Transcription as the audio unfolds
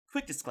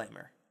Quick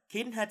disclaimer.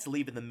 Caden had to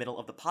leave in the middle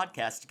of the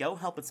podcast to go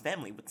help his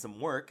family with some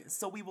work,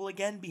 so we will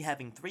again be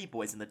having 3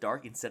 boys in the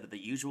dark instead of the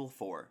usual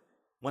 4.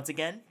 Once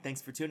again,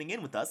 thanks for tuning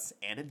in with us,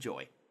 and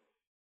enjoy.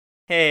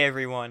 Hey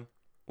everyone,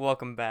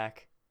 welcome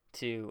back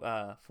to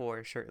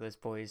 4 Shirtless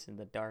Boys in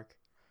the Dark.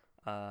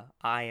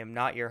 I am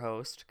not your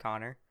host,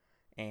 Connor,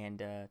 and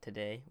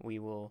today we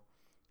will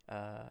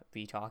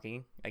be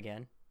talking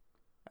again.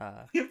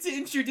 You have to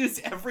introduce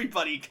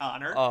everybody,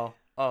 Connor.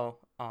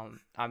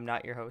 I'm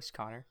not your host,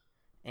 Connor,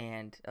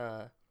 and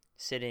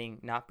sitting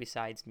not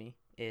besides me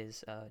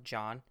is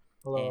John.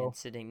 Hello. And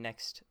sitting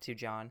next to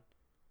John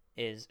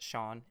is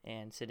Sean,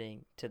 and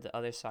sitting to the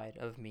other side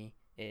of me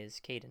is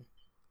Caden.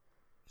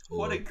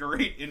 What a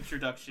great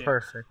introduction.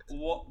 Perfect.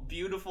 What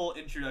beautiful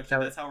introduction.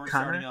 That's how we're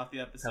Connor, starting off the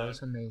episode. That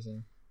was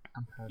amazing.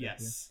 I'm proud of you.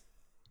 Yes.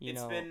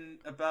 It's been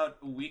about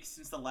a week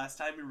since the last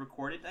time we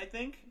recorded, I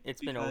think.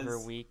 It's been over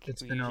a week.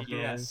 It's we been usually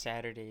over do a it week.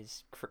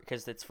 Saturdays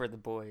because it's for the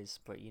boys,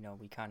 but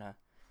we kind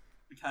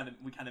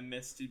of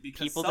missed it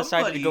because people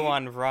decided to go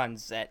on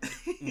runs at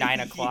 9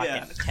 o'clock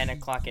Yeah. and 10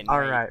 o'clock at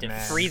All night right, to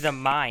man. free the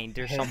mind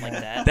or Hey, something like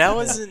man. that. That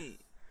wasn't,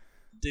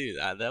 dude.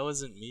 That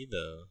wasn't me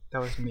though. That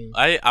was me.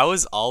 I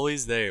was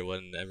always there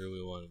whenever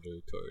we wanted to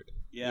record.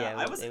 Yeah,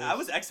 Yeah, I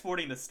was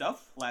exporting the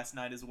stuff last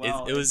night as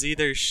well. It was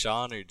either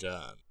Sean or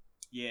John.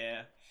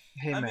 Yeah.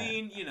 Hey, I man.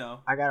 mean, you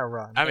know, I gotta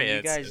run. I mean, And you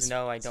it's- guys it's-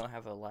 know I don't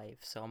have a life,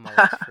 so I'm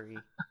always free.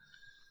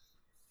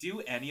 do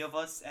any of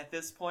us at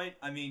this point?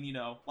 I mean, you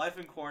know, life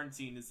in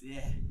quarantine is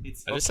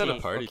it's I just had a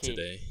Okay, party okay.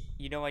 today.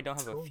 You know I don't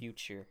have Cool. a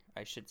future.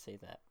 I should say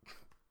that.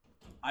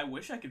 I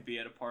wish I could be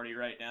at a party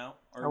right now.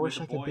 Or I wish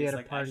with I the could be boys, at a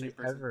like, party actually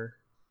person. ever.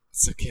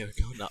 It's okay.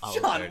 We're going to Olive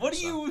John, Garden, what do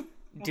Sean. you what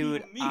do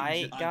Dude, you mean,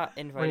 I John? got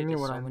invited mean,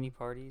 to what so I many mean?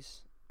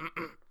 parties.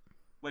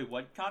 Wait,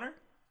 what, Connor?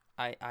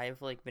 I've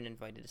been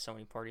invited to so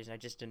many parties, and I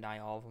just deny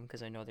all of them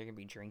because I know they're gonna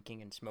be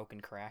drinking and smoking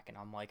crack, and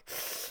I'm like,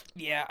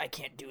 yeah, I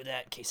can't do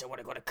that in case I want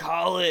to go to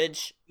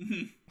college.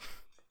 Don't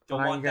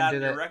Why are want you gonna that do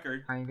in your that?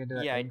 record. How you gonna do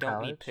that Yeah, I in don't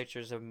need college?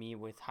 pictures of me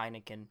with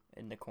Heineken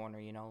in the corner.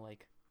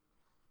 Like,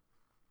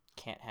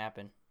 can't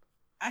happen.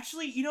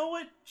 Actually, you know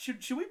what? Should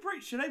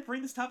I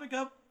bring this topic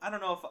up? I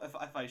don't know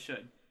if I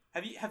should.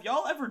 Have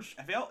y'all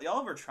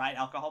ever tried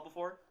alcohol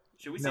before?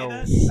 Should we say No.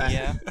 that?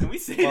 Yeah. Can we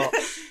say Well,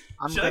 that?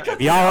 I'm Should I gonna- cut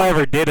this out?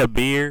 ever did a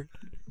beer?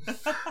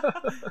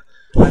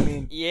 I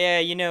mean,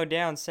 Yeah,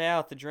 down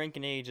south the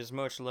drinking age is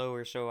much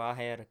lower, so I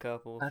had a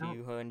couple, I a don't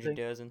few hundred think-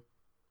 dozen.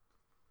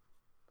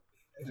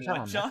 if you're What,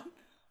 talking John?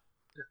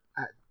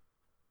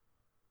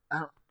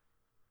 about-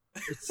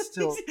 it's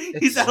still He's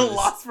it's, at a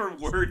loss for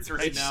words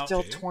right it's now.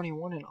 still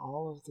 21 in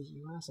all of the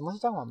U.S. Unless you're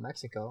talking about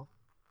Mexico,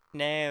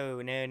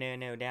 No,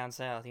 down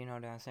south. You know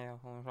down south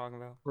what I'm talking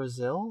about.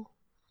 Brazil.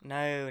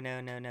 No,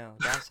 down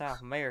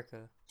south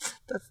America.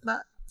 That's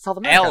not South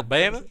America.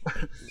 Alabama?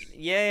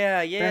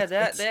 Yeah,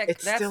 That's-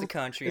 it's that's still- the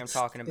country I'm it's-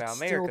 talking about, it's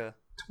still America.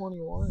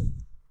 21.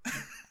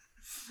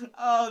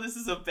 Oh, this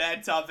is a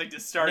bad topic to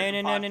start. the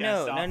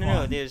podcast off No.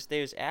 on.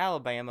 There's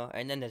Alabama,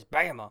 and then there's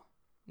Bama.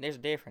 There's a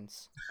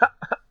difference.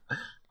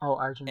 Oh,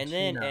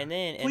 Argentina. And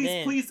then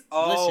Please.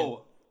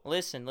 Oh,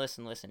 listen.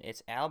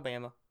 It's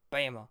Alabama,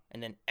 Bama,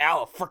 and then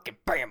freaking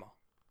Bama.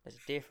 There's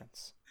a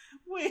difference.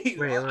 wait.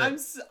 Wait.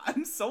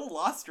 I'm so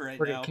lost right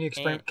Okay, now. can you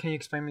explain? And- Can you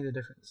explain me the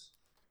difference?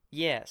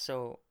 Yeah,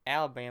 so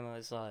Alabama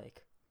is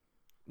like,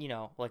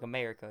 like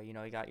America. You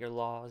got your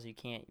laws. You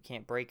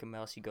can't break them,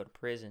 else you go to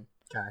prison.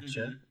 Gotcha.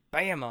 Mhm.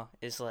 Bama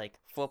is like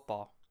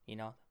football.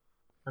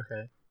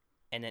 Okay.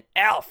 And then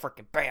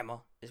freaking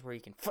Bama is where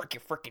you can frick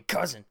your freaking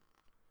cousin.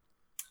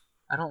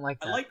 I don't like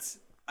that.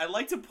 I'd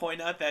like to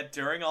point out that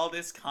during all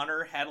this,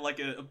 Connor had like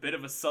a bit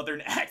of a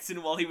southern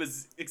accent while he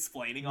was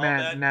explaining all Man,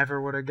 that.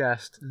 never would have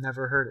guessed.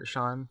 Never heard it,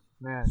 Sean.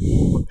 Man,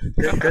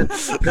 good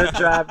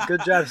job.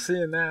 Good job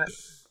seeing that.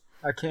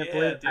 I can't Yeah,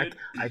 believe. dude.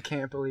 I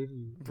can't believe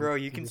you. Bro,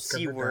 you can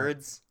see discovered that.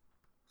 words.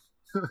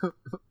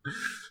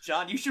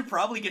 John, you should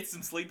probably get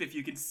some sleep if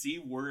you can see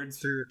words,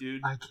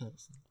 dude. I can't.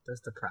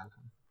 That's the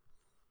problem.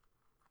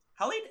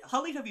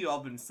 How late have you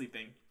all been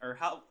sleeping? Or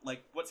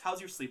how's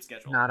your sleep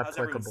schedule? Not How's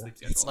everyone's applicable. sleep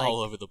It's schedule? Like,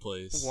 all over the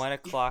place. 1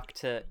 o'clock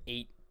to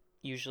 8,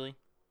 usually.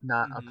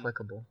 Not Mhm.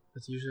 applicable.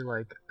 It's usually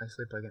like I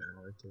sleep like an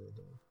hour or two a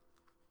day.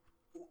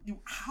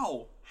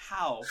 How?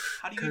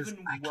 How do you Because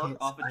even I work can't.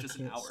 off of I just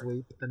an can't hour?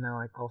 sleep, and then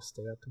like I'll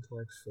stay up until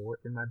like 4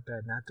 in my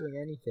bed, not doing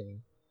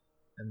anything,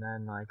 and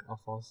then like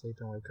I'll fall asleep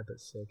and wake up at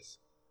 6,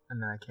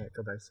 and then I can't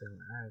go back to sleep.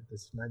 All right,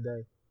 this is my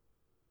day.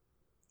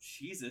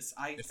 Jesus, If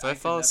I I could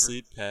fall never-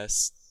 asleep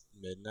past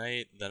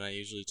midnight, then I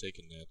usually take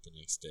a nap the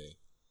next day.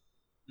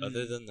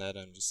 Other Mhm. than that,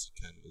 I'm just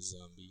kind of a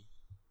zombie.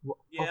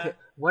 Yeah. Okay,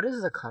 what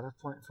is the cutoff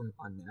point from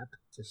a nap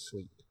to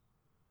sleep?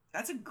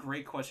 That's a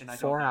great question. I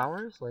don't 4 know.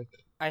 hours?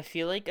 Like, I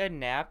feel like a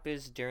nap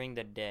is during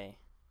the day.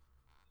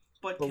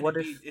 But But can what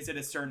it be, if- is it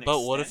a certain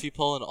But what if extent? you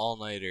pull an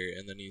all-nighter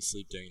and then you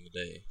sleep during the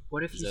day?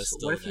 what if Is you that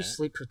still what if a you nap?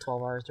 sleep for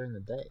 12 hours during the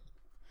day?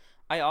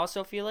 I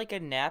also feel like a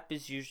nap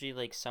is usually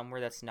like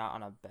somewhere that's not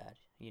on a bed,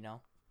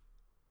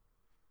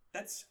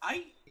 That's Can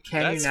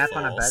you That's nap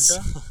on a bed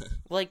false. though?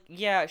 Like,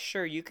 yeah,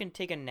 sure, you can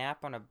take a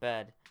nap on a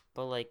bed,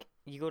 but like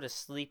You go to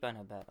sleep on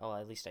a bed. Oh,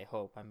 at least I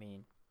hope. I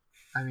mean,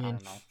 I I mean,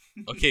 don't know.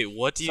 Okay,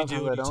 what do you do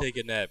Sometimes when I you don't. take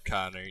a nap,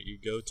 Connor? You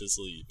go to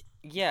sleep.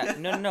 Yeah,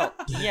 no.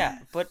 Yeah,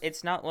 but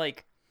it's not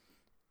like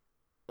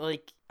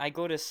I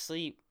go to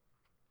sleep,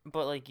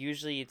 but like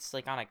usually it's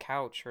like on a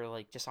couch or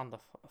like just on the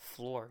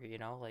floor, you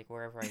know, like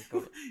wherever I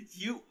go.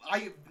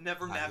 I've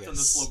never Ah, napped on the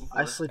yes. floor before.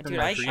 I sleep in Dude,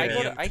 my I shed.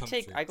 go to Premium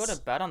I go to comforts.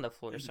 bed on the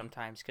floor Mhm.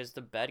 sometimes because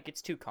the bed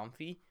gets too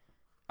comfy.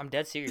 I'm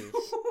dead serious.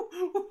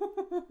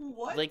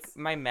 What? Like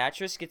my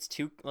mattress gets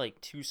too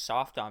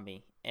soft on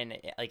me, and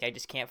like I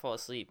just can't fall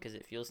asleep because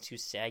it feels too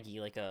saggy,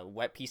 like a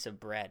wet piece of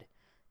bread.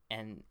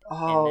 And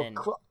Oh, then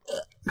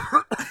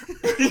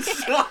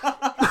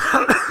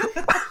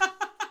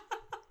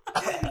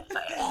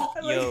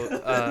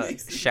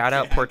shout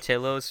out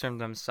Portillo's from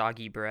them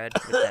soggy bread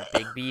with that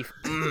big beef.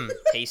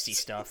 Tasty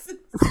stuff.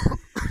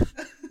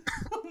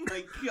 Oh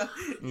my god.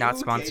 Not You okay,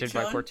 sponsored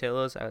by John?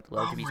 Portillo's. I would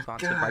love Oh to be my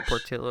sponsored by gosh.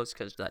 Portillo's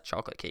because that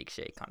chocolate cake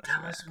shake kind of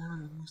that smack. was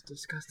one of the most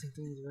disgusting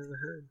things I've ever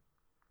heard.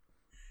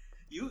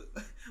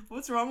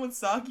 What's wrong with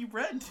soggy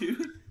bread,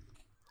 dude?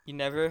 You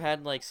never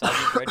had like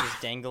soggy bread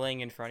just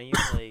dangling in front of you,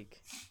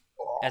 like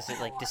as it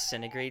like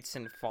disintegrates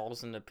and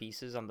falls into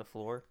pieces on the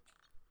floor,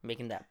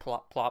 making that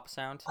plop plop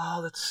sound.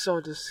 Oh, that's so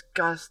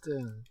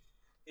disgusting.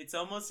 It's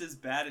almost as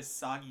bad as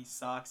soggy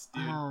socks,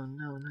 dude. Oh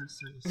no, not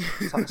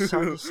soggy,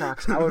 soggy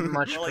socks. I would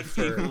much More like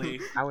prefer. giggly.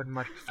 I would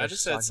much prefer. I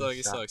just had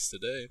soggy socks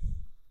today.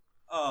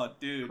 Oh,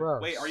 dude.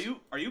 Gross. Wait, are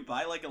you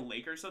by like a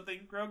lake or something,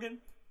 Grogan?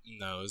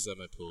 No, it was at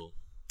my pool.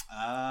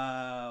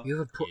 You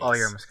have a pool. Oh,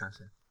 you're in Yes.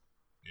 Wisconsin.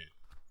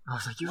 Yeah. I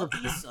was like, you have a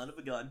Lucky pool. son of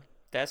a gun.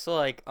 That's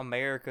like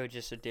America,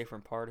 just a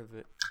different part of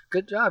it.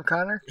 Good job,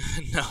 Connor.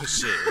 No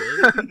shit,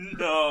 really?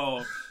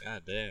 No.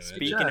 God damn, man.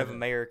 Speaking job. of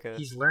America,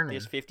 He's learning.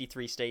 there's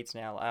 53 states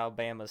now.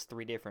 Alabama's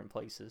 3 different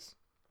places.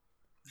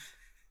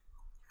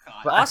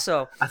 God. But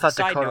Also, I thought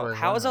side Dakota note, was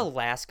how one is of them.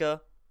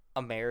 Alaska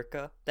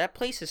America? That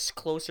place is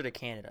closer to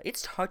Canada.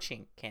 It's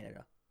touching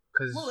Canada.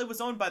 Because Well, it was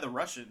owned by the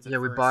Russians. at yeah,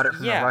 we first. bought it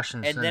from Yeah, the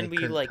Russians, and then they we,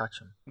 couldn't like, touch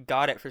them.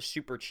 Got it for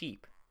super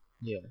cheap.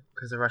 Yeah,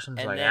 because the Russians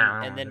And like, then I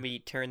don't and then know, we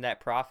turned that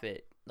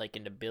profit like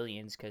into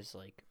billions because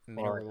like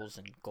minerals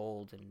and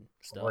gold and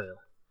stuff oil,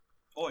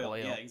 Oil. Oil.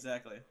 Yeah,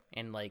 exactly.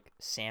 and like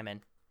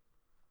salmon.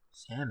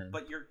 salmon.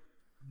 But you're.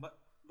 What?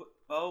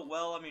 Oh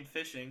well, I mean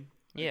fishing.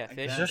 Yeah, I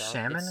fish. Is guess. there dog.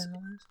 salmon It's- in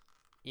those?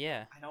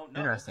 Yeah. I don't know.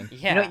 Interesting.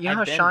 Yeah, you know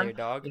how I've been Sean, there,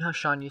 dog. you know how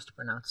Sean used to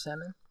pronounce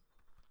salmon?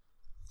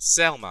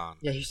 Salmon.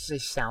 Yeah, he used to say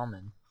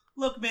salmon.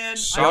 Look, man.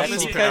 Sean I is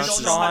don't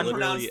because know how Sean- to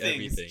pronounce literally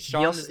things. everything.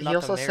 Sean he is also, not he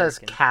also says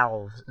American.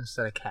 calves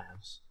instead of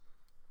calves.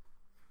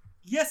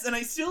 Yes, and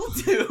I still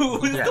do.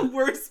 It's Yeah. the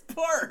worst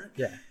part.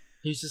 Yeah,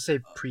 he used to say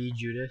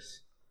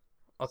prejudice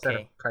instead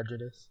Okay. of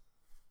prejudice.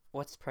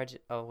 What's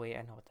prejudice? Oh wait,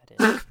 I know what that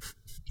is.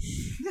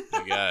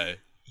 The guy.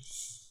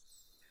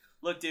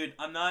 Look, dude,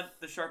 I'm not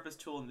the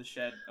sharpest tool in the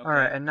shed. Okay? All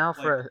right, and now Like,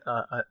 for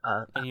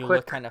and you quick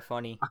look kind of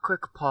funny. a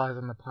quick pause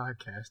on the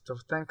podcast to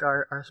thank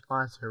our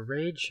sponsor,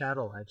 Raid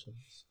Shadow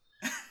Legends.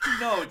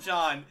 No,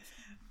 John.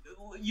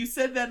 You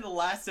said that in the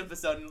last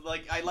episode, and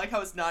like I like how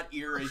it's not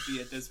ear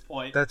rapey at this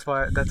point. That's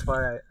why I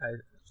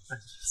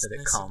said it Nice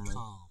and calmly.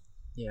 calm.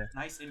 Yeah.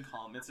 Nice and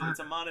calm. It's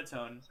a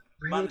monotone.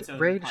 Raid, monotone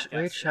Raid, podcast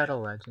Raid right Shadow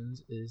now.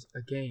 Legends is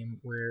a game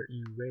where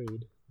you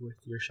raid with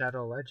your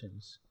Shadow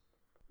Legends.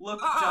 Look,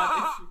 John.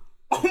 If...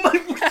 Oh my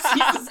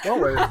Jesus! What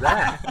was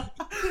that?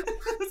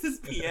 This is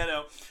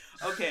piano.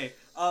 Okay.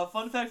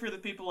 Fun fact for the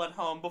people at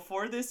home: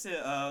 before this,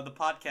 the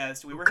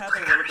podcast, we were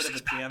having a little bit of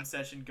a jam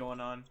session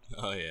going on.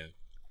 Oh yeah.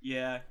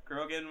 Yeah,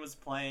 Grogan was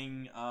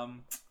playing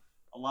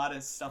a lot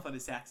of stuff on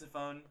his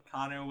saxophone.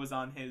 Connor was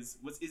on his.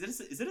 Is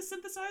it a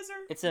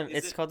synthesizer? It's a. Is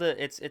It's it- called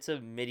a. It's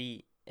a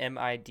MIDI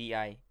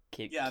MIDI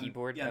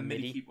keyboard. Yeah, a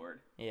MIDI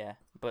keyboard. Yeah,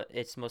 but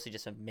it's mostly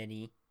just a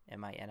mini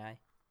MINI.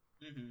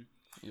 Mm-hmm.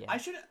 Yeah.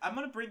 I'm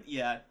gonna bring.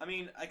 Yeah, I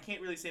mean, I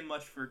can't really say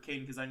much for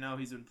Caden because I know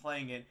he's been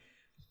playing it.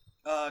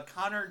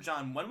 Connor,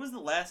 John, when was the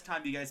last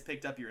time you guys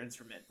picked up your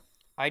instrument?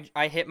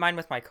 I hit mine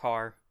with my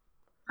car.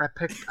 I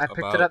picked it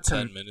About up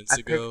 10 minutes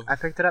ago. I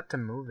picked it up to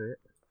move it.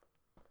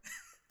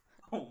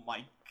 Oh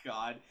my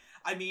god!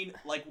 I mean,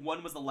 like,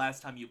 when was the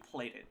last time you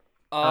played it?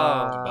 Oh,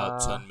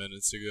 About 10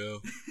 minutes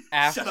ago.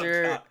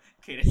 after Shut up,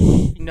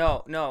 Caden.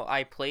 no,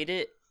 I played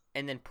it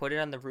and then put it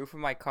on the roof of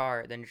my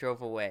car, then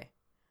drove away.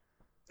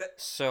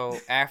 So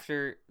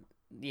after,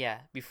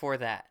 yeah, before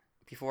that,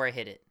 before I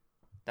hit it,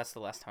 that's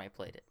the last time I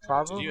played it.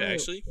 Probably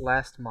actually?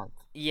 last month.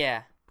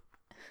 Yeah,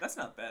 That's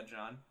not bad,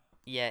 John.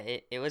 yeah,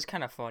 it was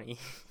kind of funny.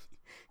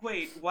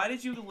 Wait, why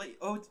did you?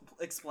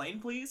 Explain,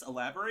 please.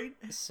 Elaborate.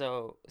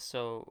 So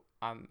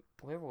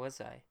where was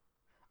I?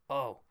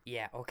 Oh,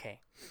 yeah, okay.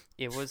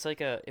 It was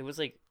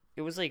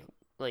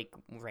like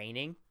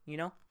raining, you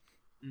know?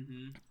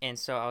 Mm-hmm. And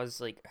so I was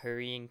like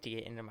hurrying to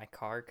get into my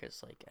car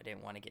cuz like I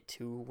didn't want to get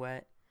too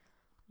wet.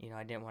 You know,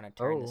 I didn't want to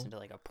turn this Oh. into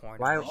like a porn.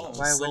 Why- video. Oh,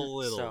 why Just a wouldn't-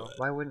 little so- wet.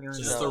 Why wouldn't you?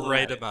 Just So- the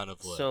right amount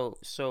of wet.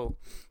 So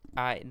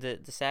the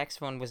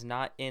saxophone was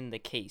not in the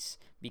case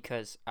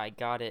because I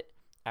got it.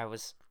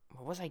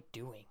 What was I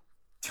doing?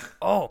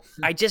 Oh,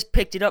 I just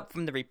picked it up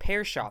from the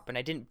repair shop and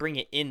I didn't bring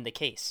it in the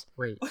case.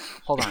 Wait,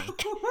 hold on.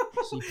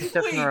 So you picked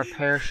up from a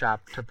repair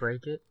shop to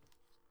break it?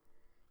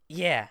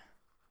 Yeah.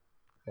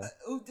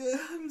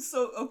 I'm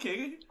so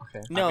okay.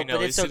 Okay. No, I mean, but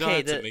at it's least you don't okay.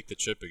 have to make the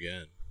trip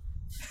again.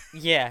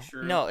 Yeah.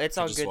 True. No, it's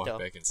You all just good walk though.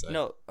 back inside.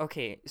 No,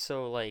 okay.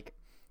 So like,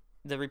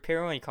 the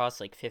repair only cost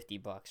like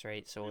 $50,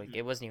 right? So like,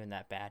 it wasn't even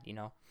that bad, you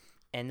know.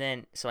 And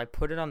then so I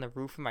put it on the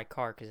roof of my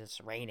car because it's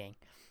raining,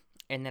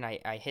 and then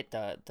I hit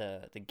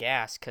the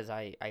gas because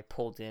I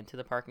pulled into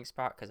the parking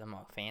spot because I'm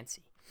all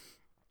fancy,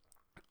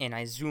 and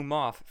I zoom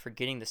off,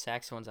 forgetting the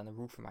saxophones on the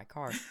roof of my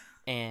car.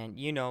 And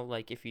you know,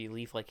 like if you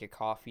leave like your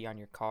coffee on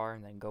your car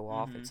and then go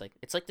off, it's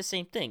like the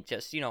same thing,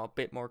 just a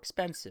bit more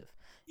expensive.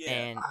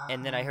 Yeah.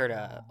 And then I heard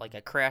a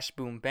crash,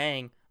 boom,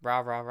 bang, rah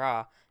rah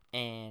rah,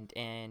 and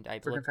I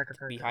looked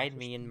behind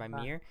me in my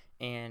mirror,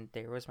 and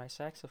there was my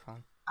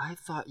saxophone. I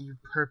thought you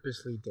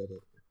purposely did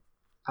it.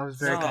 I was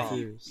very No.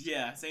 confused.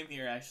 Yeah, same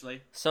here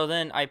actually. So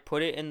then I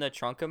put it in the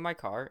trunk of my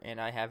car, and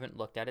I haven't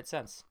looked at it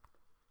since.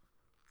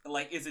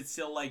 Like, is it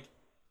still like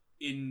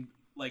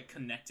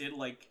connected,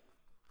 like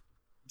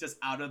just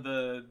out of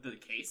the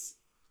case?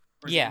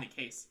 Or is Yeah. it in the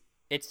case?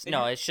 It's And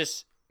no, you- it's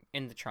just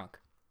in the trunk.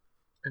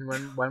 And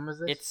when was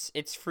this?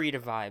 It's free to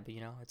vibe,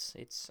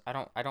 It's I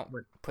don't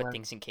put when-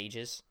 things in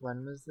cages.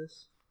 When was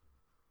this?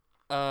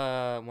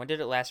 When did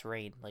it last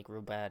rain? Like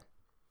real bad.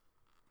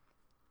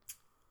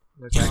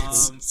 Was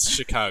that It's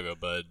Chicago,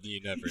 bud.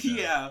 You never know.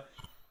 Yeah.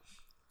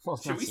 well,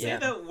 Should we say Yeah.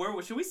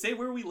 that? Should we say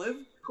where we live?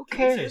 Who Can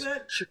we say cares?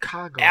 that?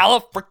 Chicago.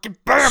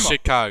 Alabama.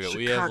 Chicago.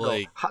 We have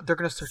like They're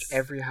gonna search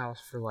every house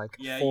for like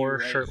Yeah, 4 you're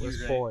right, shirtless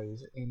you're right.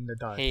 boys in the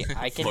dark. Hey,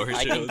 I can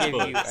Florida give you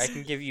boys. I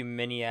can give you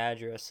many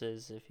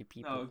addresses if you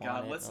people Oh want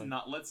God, it. let's like-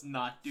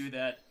 not do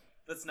that.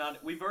 Let's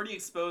not. We've already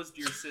exposed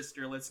your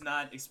sister. Let's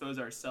not expose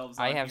ourselves.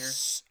 I on have here.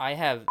 I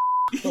have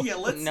Yeah,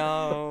 let's.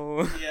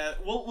 no. Yeah,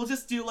 we'll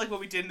just do like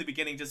what we did in the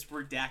beginning, just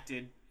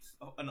redacted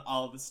on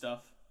all of the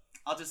stuff.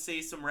 I'll just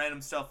say some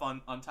random stuff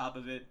on top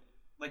of it.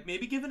 Like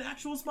maybe give an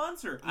actual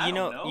sponsor. I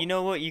don't know. You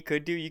know what you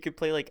could do? You could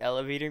play like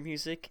elevator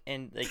music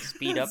and like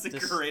speed up That's a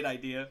this great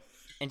idea.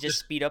 and just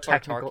Just speed up our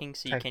technical- talking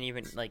so you can't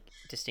even like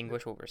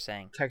distinguish what we're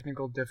saying.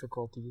 Technical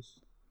difficulties.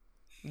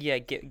 Yeah,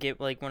 get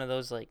like one of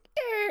those like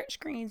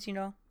screens,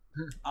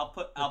 I'll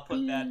put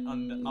that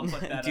on the. I'll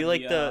put that. Do you on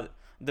like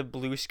the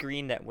blue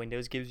screen that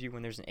Windows gives you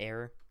when there's an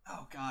error?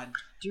 Oh God,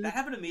 Dude. that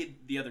happened to me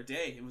the other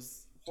day. It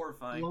was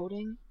horrifying.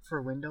 Loading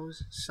for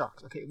Windows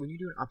sucks. Okay, when you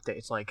do an update,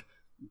 it's like,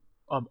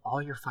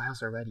 all your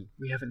files are ready.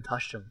 We haven't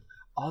touched them.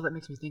 All that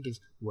makes me think is,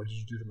 what did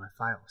you do to my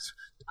files?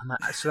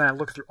 So then I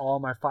look through all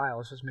my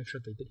files just to make sure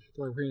they did.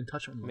 They're like, we didn't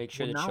touch them. I'm like, Make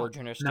sure well, the now-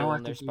 children are now still I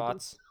in their think you did.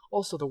 spots.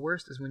 Also, the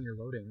worst is when you're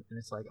loading and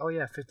it's like, oh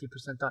yeah,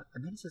 50% done,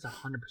 and then it says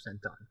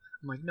 100% done.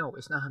 I'm like, no,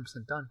 it's not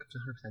 100% done.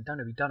 Because 100% done,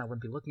 it'd be done. I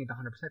wouldn't be looking at the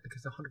 100%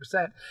 because the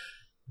 100%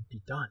 would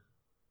be done.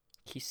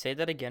 Can you say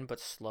that again, but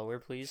slower,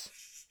 please?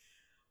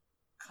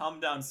 Calm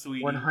down,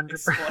 sweetie. 100%.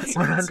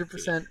 Explain.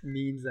 100%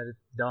 means that it's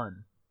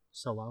done.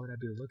 So why would I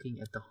be looking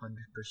at the 100%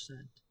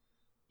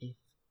 if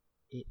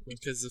it was?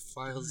 because the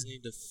files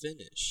need to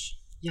finish.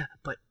 Yeah,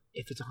 but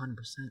if it's 100%,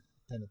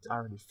 then it's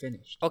already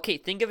finished. Okay,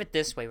 think of it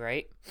this way,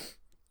 right?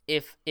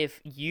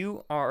 If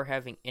you are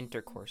having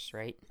intercourse,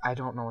 right? I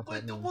don't know what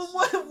that means.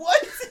 What?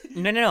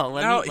 No.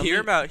 Let me, Hear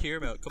him out.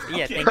 Come on.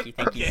 Yeah, Okay,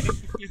 thank you.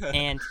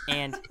 okay.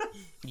 And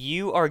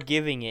you are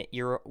giving it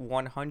your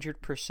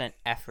 100%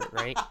 effort,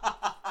 right?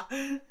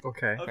 Okay.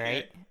 Okay.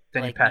 Right?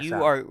 Then you like pass you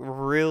out. are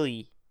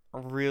really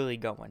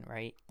going,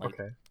 right? Like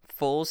Okay.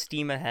 full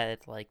steam ahead.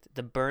 Like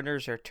the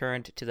burners are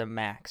turned to the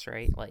max,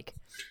 right? Like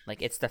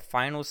it's the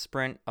final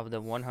sprint of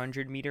the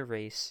 100-meter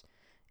race,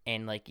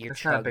 and like you're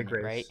That's not a chugging big it,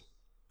 race. right?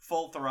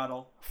 Full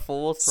throttle.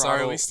 Full Sorry,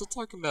 throttle. are we still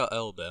talking about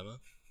Alabama?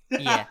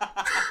 Yeah.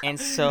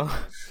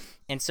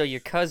 And so your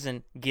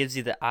cousin gives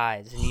you the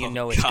eyes, and you Oh,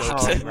 know it's go God.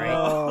 time, right?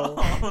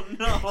 Oh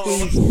no.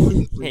 Please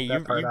bleep Hey,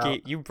 that part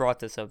out. you brought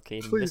this up,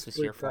 Kaden. Please This was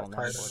your bleep that fault, not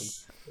part buddy.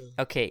 out.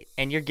 Okay,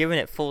 and you're giving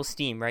it full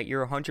steam, right?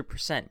 You're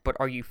 100%, but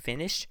are you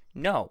finished?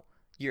 No,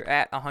 you're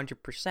at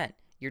 100%.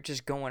 You're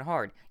just going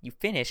hard. You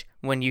finish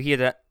when you hear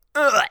the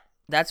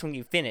that's when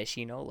you finish,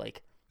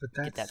 like But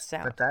get that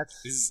sound. But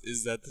that's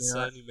Is that the You know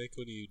sound what? you make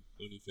when you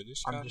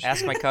finish? I'm Connor? just-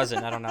 Ask my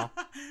cousin, I don't know.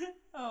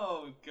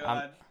 Oh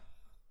God.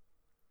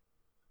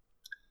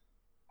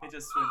 It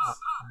just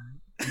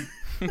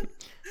switched.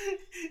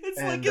 It's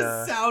And, like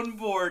a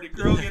soundboard,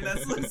 Grogan.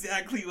 That's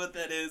exactly what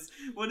that is.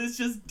 When it's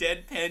just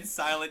deadpan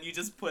silent, you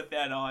just put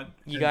that on.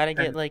 You gotta And-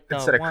 get and like the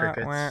instead of wah,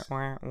 crickets. wah,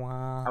 wah,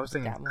 wah, I was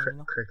thinking that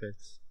one,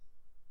 crickets.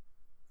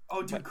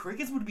 Oh, dude,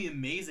 crickets would be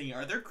amazing.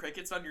 Are there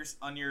crickets on your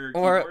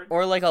Or keyboard?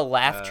 or like a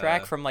laugh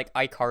track Uh, from like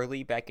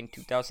iCarly back in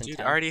 2010. Dude,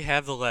 I already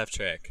have the laugh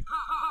track.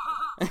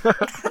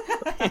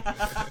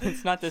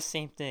 It's not the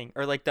same thing.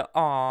 Or like the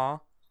aw.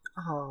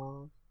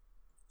 Oh.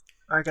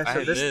 Alright guys, I so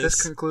have this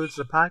this. concludes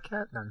the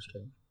podcast. No, I'm just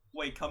kidding.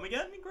 Wait, come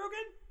again, Grogan?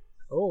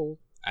 Oh.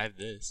 I have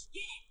this.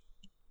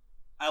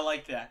 I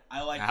like that.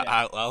 I like that.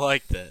 I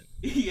like that.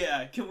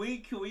 Yeah, can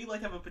we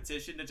like have a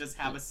petition to just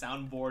have a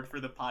soundboard for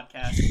the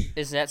podcast?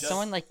 Is that Just-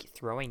 someone like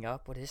throwing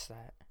up? What is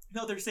that?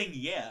 No, they're saying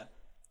yeah.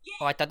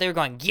 Oh, I thought they were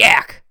going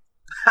yak.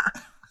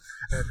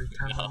 Every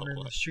time I'm in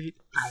No. the street,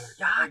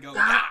 I go,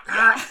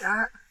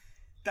 yeah.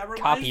 That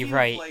reminds me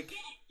Copyright. of, like,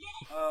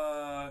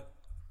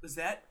 is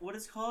that what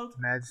it's called?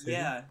 Mad City.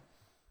 Yeah.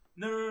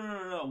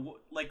 No.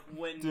 Like,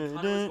 when Connor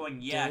was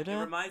going yak, it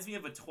reminds me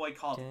of a toy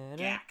called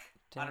Gak.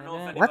 I don't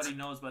know if What? anybody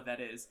knows what that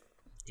is.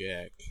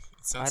 Yeah.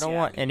 I don't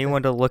want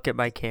anyone to look at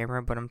my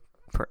camera, but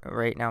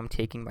right now I'm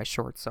taking my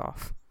shorts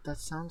off. That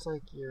sounds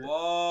like you're.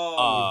 Whoa.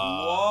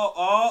 Ah.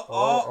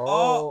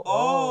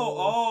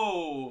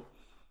 Oh.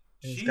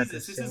 And he's got the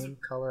Jesus, this is... same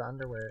color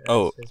underwear as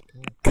Oh. his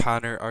pants.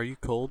 Connor, are you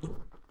cold?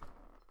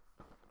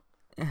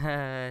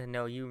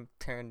 No, you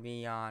turned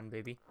me on,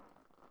 baby.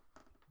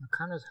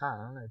 Connor's hot.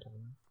 I don't know what you're talking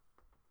about.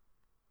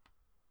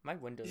 My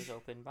window's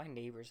open. My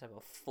neighbors have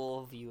a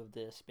full view of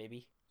this,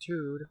 baby.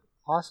 Dude,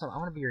 awesome. I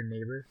want to be your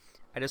neighbor.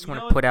 I just You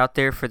want know to put out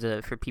there for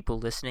people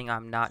listening,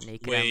 I'm not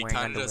naked. I'm Wait, wearing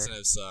Connor underwear. doesn't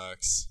have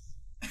socks.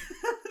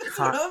 That's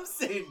what I'm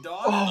saying,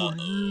 dog. Oh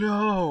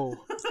no!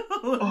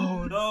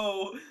 Oh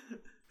no.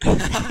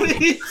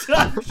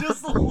 John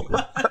just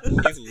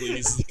laughed. He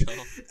leaves the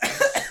call.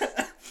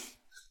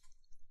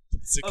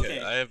 It's okay.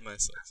 Okay. I have my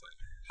socks on.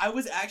 I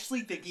was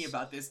actually thinking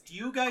about this. Do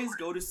you guys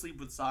go to sleep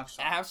with socks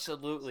on?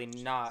 Absolutely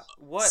not.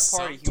 What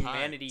part of Sometimes.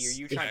 humanity are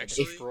you trying to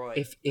Actually,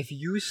 destroy? If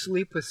you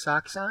sleep with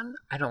socks on,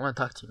 I don't want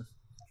to talk to you.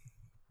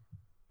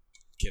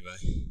 Okay,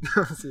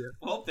 bye. See ya.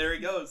 Well, there he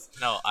goes.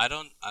 No, I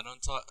don't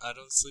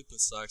sleep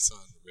with socks on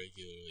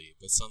regularly,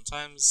 but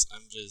sometimes I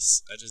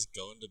just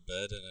go into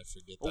bed and I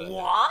forget that.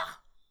 What?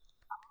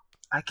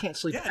 I can't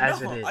sleep Yeah,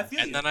 as no, it is. I feel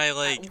And you. then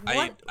I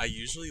What? I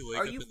usually wake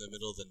Are up you- in the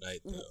middle of the night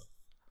though,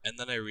 and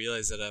then I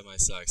realize that I have my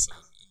socks on,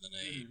 and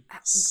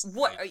then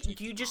What? I take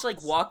Do you them just off.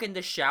 like walk in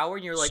the shower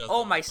and you're like, Shove oh,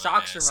 them my up my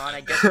socks ass. are on.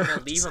 I guess I'm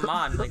gonna leave them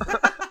on. Like,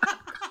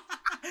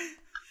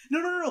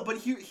 No. But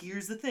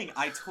here's the thing.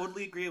 I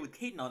totally agree with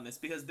Caden on this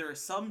because there are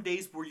some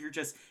days where you're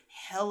just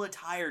hella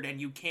tired and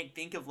you can't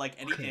think of like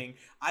anything.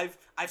 I've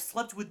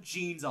slept with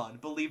jeans on,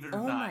 believe it or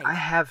Oh not. my- I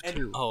have And-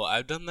 too. Oh,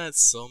 I've done that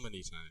so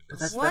many But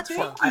times. What? That's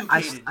fun. Thank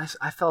you, Caden.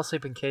 I fell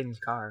asleep in Caden's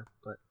car,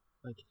 but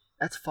like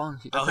that's fun.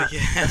 That's Oh, not, yeah.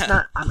 That's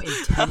not. I'm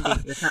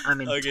intending. That's not. I'm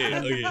Okay,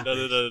 intending.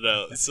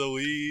 no. So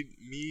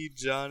me,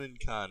 John, and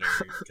Connor,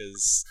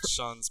 because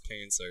Sean's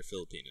parents are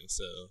Filipino,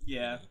 so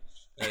Yeah.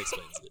 that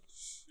explains it.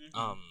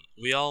 Mhm.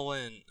 We all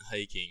went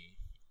hiking,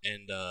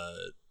 and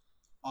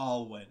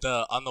All went.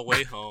 on the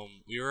way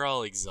home, we were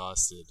all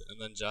exhausted, and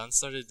then John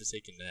started to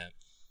take a nap,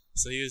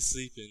 so he was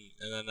sleeping,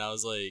 and then I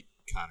was like,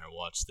 Connor,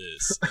 watch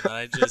this, and then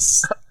I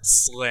just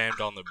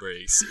slammed on the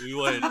brakes.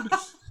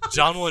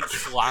 John went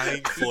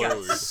flying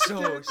forward.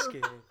 so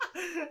scared.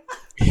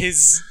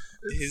 His scared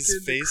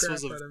the face crap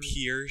was of out of me.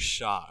 pure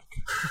shock.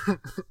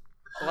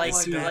 Like, Oh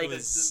my Dude, God, like,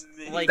 that's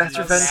amazing. like, That's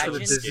revenge for the imagine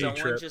Disney someone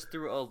trip. just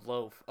threw a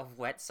loaf of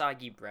wet,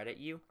 soggy bread at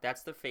you.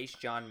 That's the face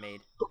John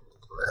made.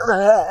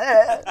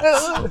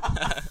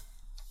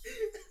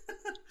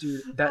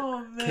 Dude, that Oh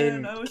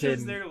man, Caden, I wish I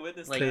was Caden, there to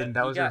witness Like, Caden, that.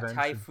 that you was got revenge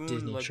Typhoon for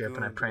Disney trip, and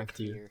I Lagoon pranked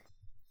you. here.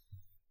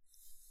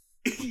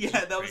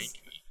 Yeah, that was.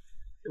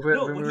 When,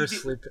 No, when when we he were did-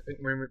 sleep,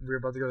 when we were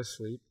about to go to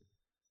sleep,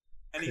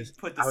 And he 'cause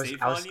put the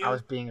safe I was, on you. I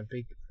was being a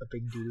big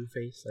doo-doo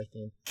face like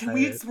the Can entire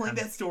we explain time.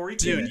 that story?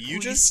 Dude, Caden, you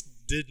please? just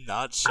did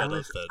not shut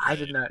up that I night.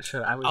 did not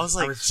shut. I was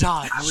like,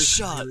 John,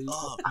 shut really,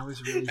 up. I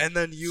was really. And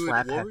then you,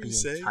 slap what were happy you and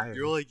saying? tired.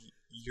 You're like,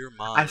 your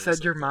mom. I or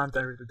said your something. mom to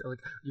everything. Like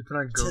you put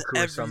on To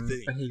Goku or something,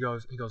 everything. and he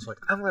goes like,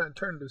 I'm gonna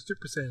turn to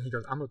Super Saiyan. He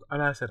goes,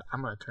 and I said,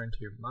 I'm gonna turn to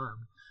your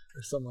mom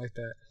or something like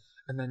that.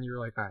 And then you were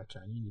like, all right,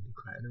 John, you need to be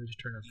quiet. And then we just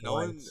turned off the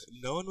lights.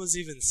 No one was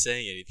even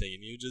saying anything,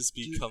 and you just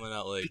be Dude, coming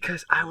out like,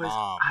 Because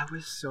Mom. I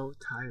was so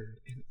tired,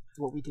 and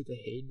what we did to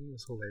Hayden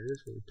was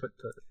hilarious. Where we put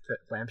the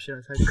lampshade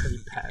outside because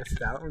he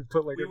passed out, and we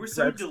put like We a were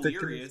so red stick in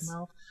delirious. his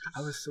mouth.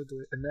 I was so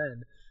delirious. And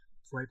then,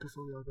 right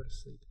before we all go to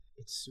sleep,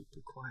 it's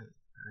super quiet.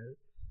 Right?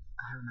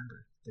 I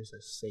remember there's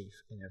a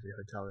safe in every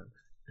hotel room,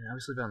 and I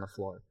was sleeping on the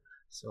floor.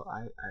 So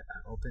I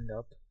opened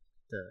up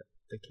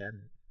the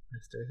cabinet. And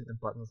I started hitting the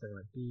buttons. I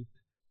went beep,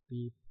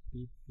 beep,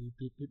 beep, beep,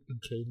 beep, beep,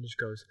 and Caden just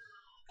goes,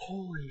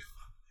 "Holy,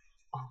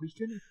 are we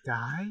gonna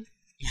die?"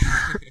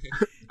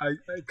 I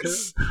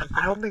couldn't.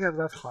 I don't think I've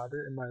laughed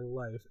harder in my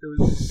life. It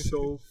was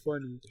so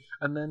funny.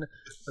 And then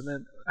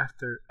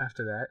after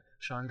that,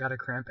 Sean got a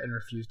cramp and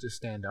refused to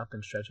stand up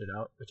and stretch it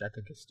out, which I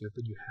think is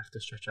stupid. You have to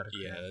stretch out a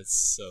cramp. yeah, that's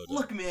so dumb.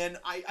 Look, man,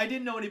 I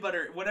didn't know any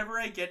better. Whenever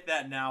I get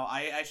that now,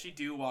 I actually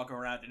do walk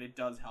around, and it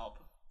does help.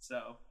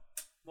 So,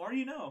 more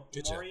you know.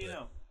 Good More job, you bud.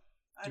 know.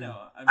 I Dude,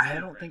 know. I'm I very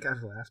don't proud. think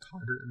I've laughed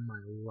harder in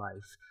my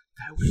life.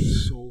 That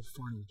was so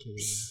funny,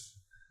 Caden.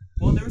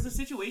 Well, there was a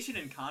situation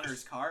in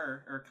Connor's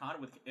car, or Connor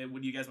with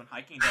when you guys went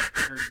hiking that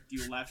heard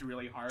you laughed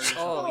really hard. Or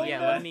something Oh like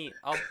yeah, that.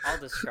 I'll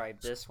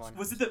describe this one.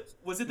 Was it the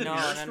No,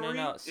 mirror no, story?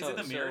 no. Is it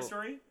the mirror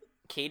story?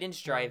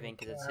 Caden's driving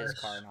because it's his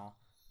car and all.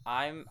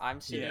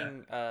 I'm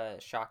sitting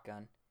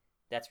shotgun.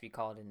 That's what we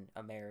call it in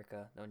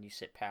America when you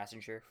sit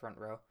passenger front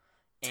row,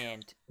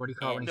 and What do you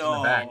call it when And- he's in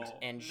the back? No.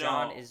 and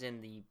Sean no. is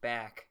in the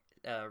back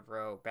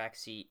row, back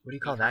seat. What do you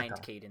call that, behind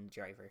though? Caden, the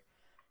driver.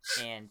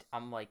 and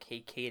I'm like,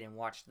 "Hey, Caden,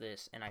 watch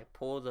this," and I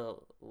pull the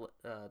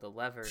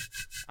lever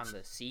on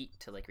the seat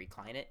to like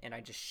recline it, and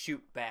I just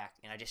shoot back,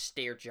 and I just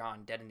stare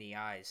John dead in the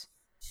eyes,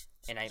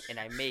 and I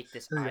make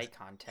this eye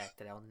contact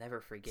that I'll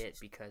never forget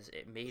because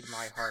it made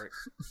my heart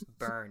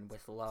burn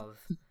with love,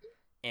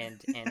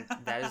 and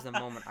that is the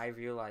moment I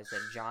realized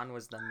that John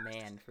was the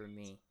man for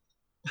me.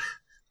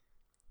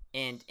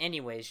 And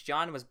anyways,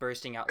 John was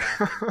bursting out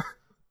laughing.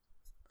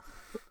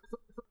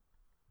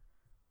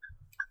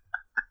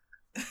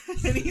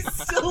 And he's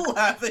still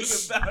laughing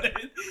about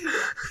it.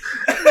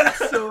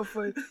 It's so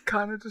funny.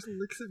 Connor just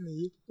looks at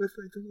me with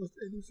like the most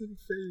innocent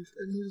face,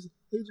 and he's just,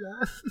 "Hey,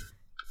 John."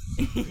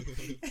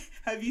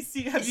 Have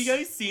you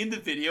guys seen the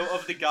video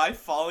of the guy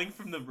falling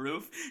from the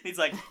roof? He's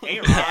like, "Hey,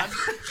 Ron."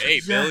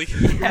 Hey, Billy.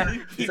 Yeah,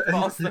 he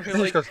falls there He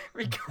like, goes,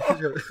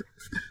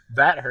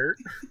 "That hurt."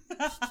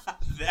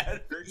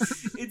 That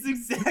hurts. It's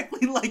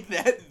exactly like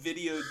that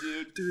video,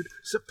 dude. Dude,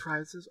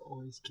 surprises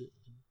always get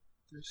me.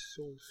 They're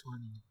so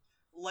funny.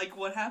 Like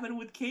what happened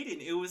with Caden.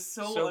 It was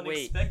so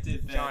wait,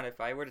 unexpected. John, if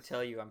I were to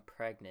tell you I'm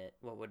pregnant,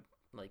 what would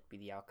like be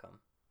the outcome?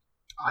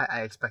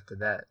 I expected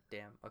that.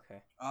 Damn.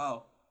 Okay.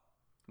 Oh,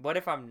 What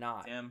if I'm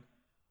not? damn.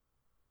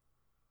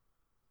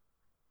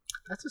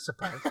 That's a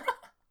surprise.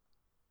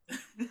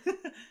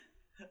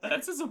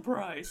 That's a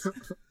surprise.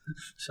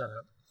 Shut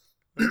up.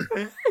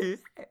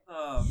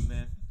 Oh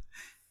man.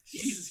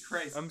 Jesus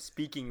Christ. I'm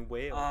speaking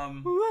whale.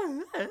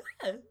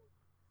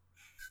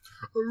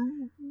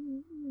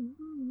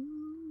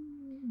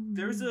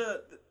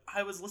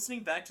 I was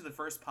listening back to the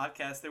first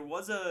podcast. There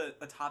was a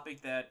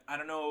topic that I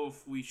don't know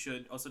if we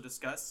should also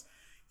discuss.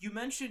 You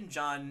mentioned,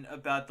 John,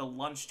 about the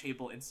lunch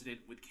table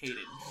incident with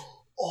Caden.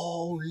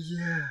 Oh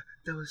yeah,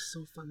 that was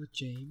so fun with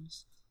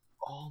James.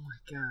 Oh my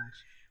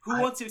gosh.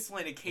 Who wants to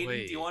explain it? Caden,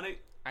 Wait. do you want to?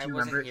 I you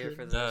wasn't remember here it,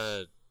 for Caden?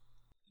 this.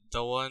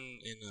 The one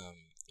in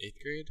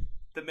 8th grade.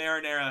 The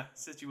marinara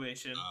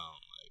situation. Oh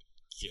my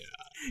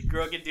god.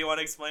 Grogan, do you want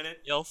to explain it?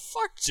 Yo,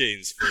 fuck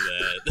James for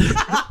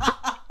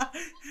that.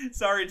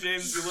 Sorry,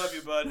 James. We love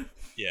you, bud.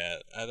 Yeah,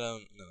 I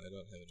don't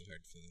have any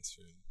hard feelings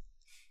for him.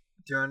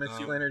 Do you want to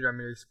explain it or do you want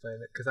me to explain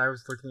it? Because I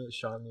was looking at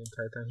Sean the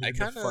entire time. He I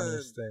did the kinda-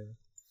 funniest thing.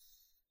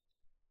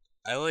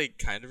 I like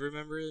kind of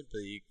remember it, but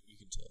you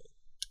can tell it.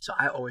 So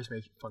I always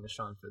make fun of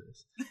Sean for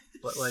this.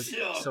 But like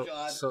Oh,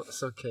 God. so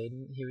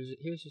Caden, he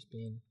was just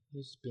being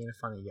a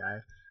funny guy.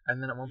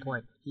 And then at one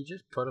point he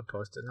just put a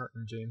post-it note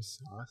in James'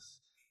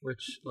 sauce,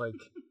 which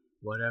like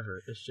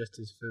whatever, it's just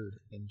his food.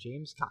 And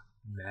James got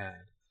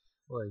mad.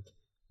 Like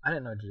I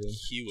didn't know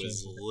James. He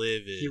was James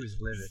livid. He was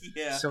livid.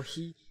 Yeah. So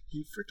he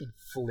freaking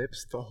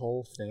flips the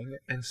whole thing,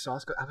 and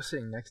Sauce I was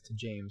sitting next to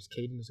James.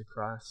 Caden was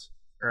across,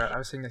 or I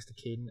was sitting next to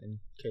Caden, and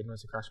Caden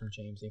was across from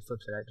James, and he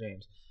flips it at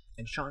James.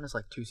 And Sean is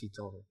like 2 seats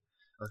over.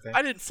 Okay.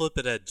 I didn't flip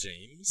it at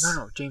James.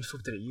 No, James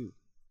flipped it at you.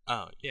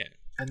 Oh yeah.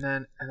 And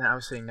then I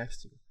was sitting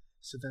next to you.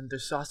 So then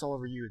there's sauce all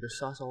over you, there's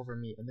sauce all over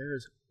me, and there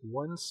is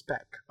one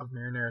speck of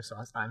marinara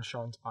sauce on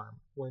Sean's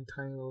arm. One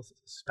tiny little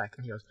speck,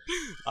 and he goes,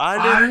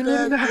 I need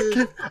a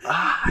napkin!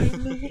 I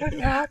need a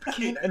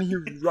napkin! And he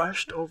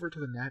rushed over to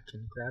the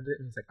napkin, grabbed it,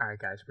 and he's like, alright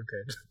guys, we're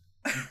good.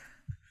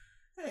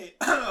 Hey,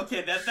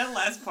 okay, that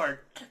last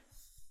part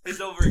is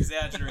over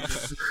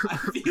exaggerated. I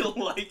feel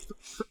like.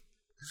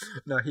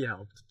 No, he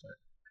helped, but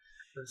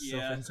it was so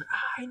Yeah. funny. He's like,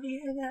 I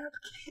need a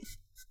napkin!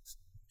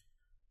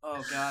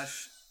 Oh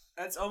gosh,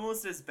 that's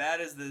almost as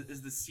bad as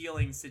the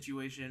ceiling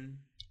situation,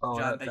 Oh,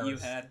 John, that you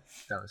was, had.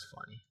 That was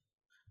funny.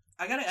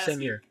 I gotta ask Same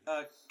you,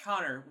 here.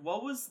 Connor,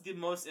 what was the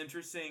most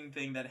interesting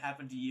thing that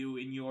happened to you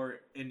in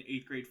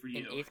 8th grade for you?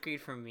 In 8th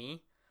grade for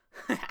me?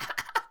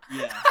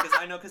 Yeah, because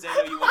I know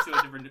you went to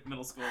a different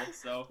middle school,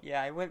 so.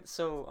 Yeah, I went.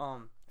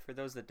 So for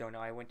those that don't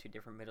know, I went to a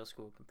different middle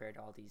school compared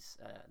to all these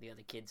the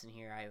other kids in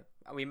here.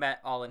 We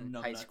met all in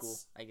high Numbnuts. school,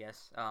 I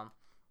guess.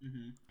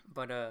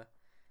 But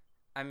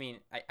I mean,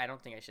 I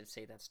don't think I should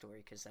say that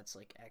story because that's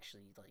like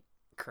actually like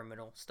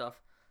criminal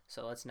stuff.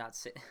 So let's not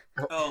say.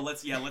 Oh,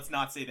 let's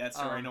not say that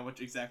story. I know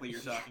what exactly you're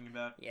talking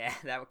about. Yeah,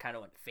 that kind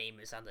of went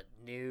famous on the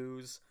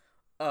news.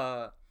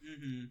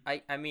 Mm-hmm.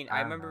 I mean, I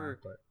I don't remember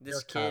know, but this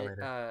you'll tell kid.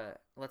 later.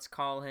 Let's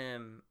call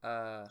him. Oh,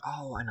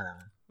 I know that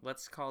one.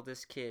 Let's call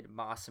this kid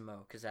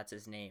Massimo because that's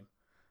his name.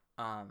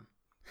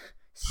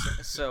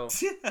 So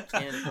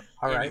in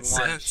Alright.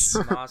 lunch, Sense.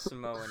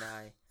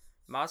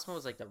 Massimo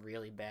was like the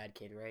really bad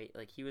kid, right?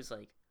 Like he was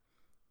like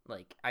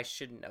I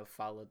shouldn't have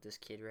followed this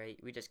kid, right?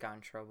 We just got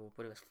in trouble,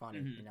 but it was funny,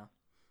 you know.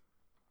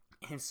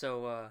 And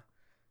so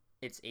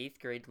it's 8th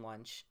grade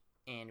lunch,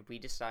 and we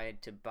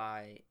decided to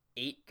buy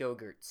 8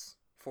 Go-Gurts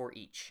for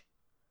each,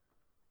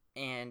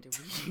 and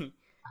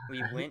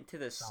we went to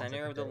the Sounds center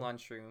like a of the day.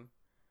 lunchroom,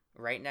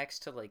 right next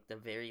to like the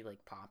very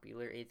like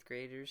popular 8th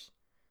graders,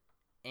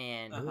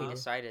 and we Uh-huh.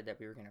 decided that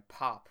we were gonna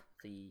pop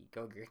the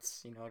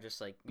Go-Gurts, you know, just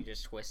like you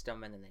just twist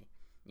them and then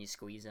you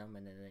squeeze them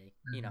and then they,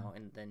 you know,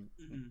 and then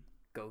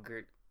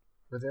Go-Gurt.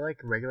 Were they like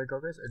regular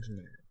Go-Gurts or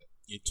generic?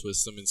 You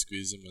twist them and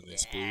squeeze them and they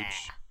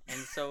splooge. And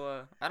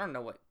so I don't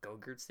know what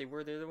Go-Gurts they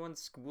were. They're the ones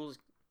schools.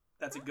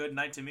 That's a good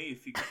night to me,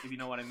 if you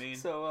know what I mean.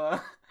 So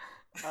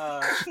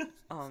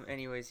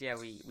Anyways, yeah,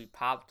 we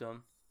popped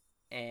them,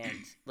 and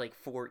like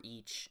 4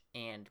 each,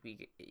 and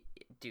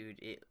dude,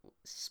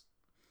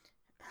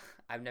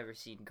 I've never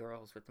seen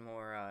girls with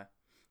more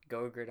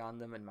Go-Gurt on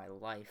them in my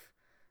life.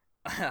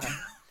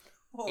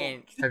 Oh,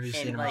 and Have you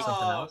seen and him like on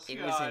something else?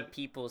 it was in God.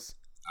 people's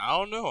I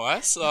don't know.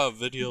 I saw a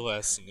video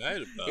last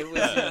night about it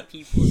was in that.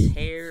 people's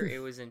hair. It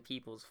was in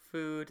people's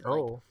food.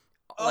 Oh,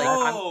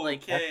 I'm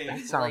like okay. that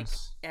like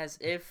sounds. as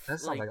if That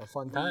sounds like a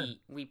fun time.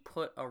 we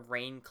put a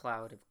rain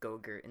cloud of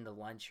Go-Gurt in the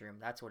lunchroom.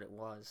 That's what it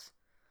was.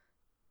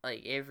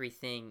 Like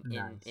everything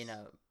Nice. in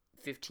a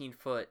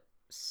 15-foot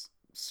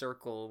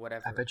circle,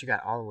 whatever. I bet you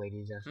got all the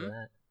ladies after Hmm?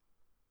 that.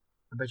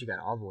 I bet you got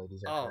all the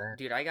ladies after Oh, that.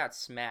 dude, I got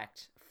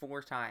smacked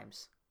 4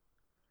 times,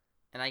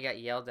 and I got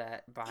yelled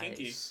at by.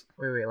 Kinky.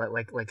 Wait,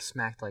 like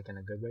smacked like in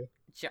a good way,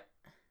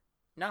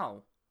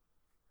 No.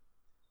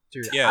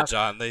 dude. Yeah, I,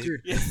 John.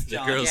 dude, Yeah, The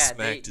John. girls Yeah,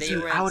 smacked they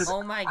his were. ass. I would've-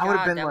 Oh my I would've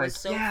god, been that was like,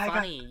 so yeah, I got-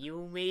 funny.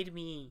 You made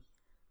me.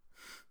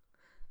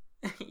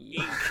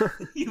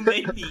 You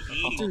made me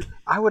eat. dude,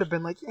 I would have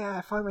been like, yeah,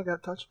 I finally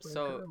got touched by a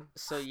girl.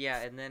 So yeah,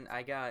 and then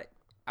I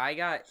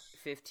got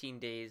 15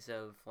 days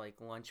of like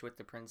lunch with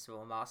the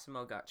principal.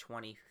 Massimo got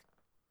 20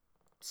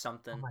 Oh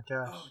something my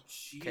gosh. Oh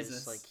because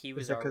Jesus! like he Is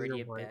was that 'cause already you're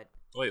in white? bed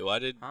Wait, why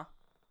did? Huh?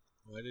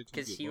 Why did?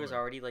 because get he was more?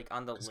 already like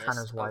on the 'Cause list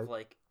Connor's white. of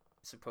like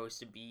supposed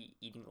to be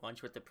eating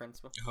lunch with the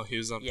principal. Oh, he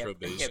was on Yeah,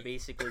 probation.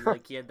 basically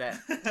like he had that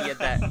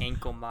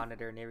ankle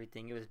monitor and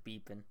everything. It was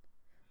beeping.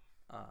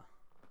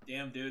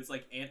 Damn, dude, it's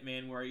like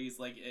Ant-Man where he's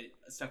like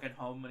stuck at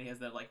home and he has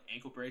that like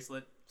ankle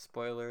bracelet.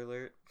 Spoiler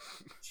alert.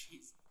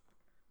 Jeez.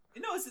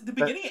 No, it's the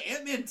beginning of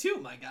Ant-Man 2,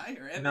 my guy.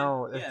 Or Ant-Man.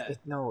 No, yeah.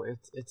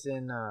 it's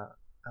in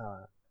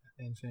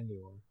Infinity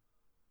War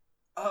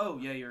Oh,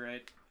 yeah, you're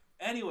right.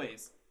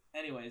 Anyways,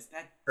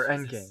 that or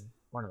Jesus. Endgame.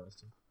 One of those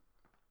two.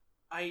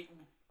 I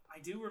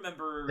do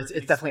remember. It's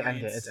an definitely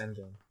Endgame. experience-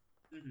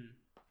 It's Endgame.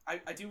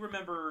 I do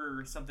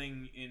remember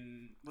something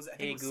in I think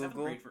Hey, it was 7th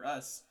Google. grade for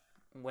us.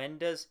 When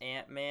does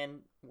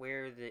Ant-Man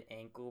wear the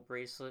ankle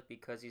bracelet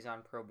because he's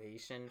on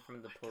probation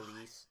from the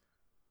police?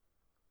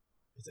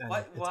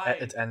 Why?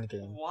 It's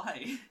Endgame.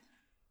 Why?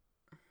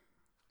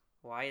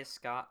 Why is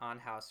Scott on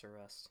house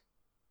arrest?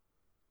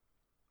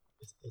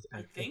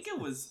 I think it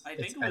was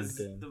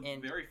Endgame. the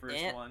And very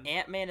first one.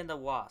 Ant-Man and the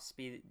Wasp,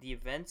 the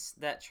events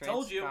that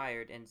Told you.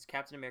 transpired in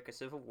Captain America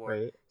Civil War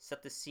Wait.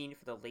 set the scene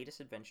for the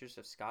latest adventures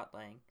of Scott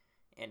Lang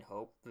and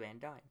Hope Van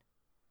Dyne.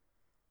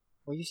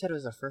 Well, you said it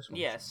was the first one.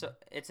 Yeah, so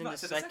it's in No, I the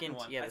said the second second,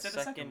 one. yeah, I the said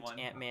the second second one.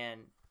 Ant-Man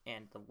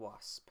and the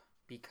Wasp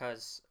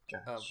because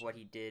of Gotcha. what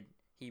he did.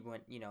 He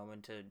went,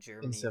 into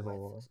Germany In Civil with,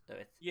 War.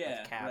 with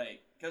Yeah, Cap. right.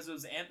 Because it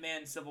was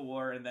Ant-Man, Civil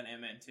War, and then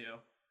Ant-Man 2.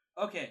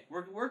 Okay,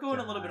 we're going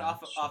a little bit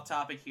off Gotcha.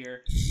 topic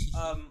here,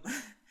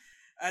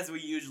 as we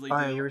usually Oh,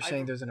 do. yeah, you were I-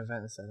 saying there's an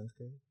event in 7th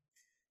grade.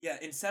 Yeah,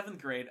 in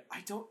 7th grade.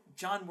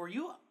 John, were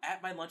you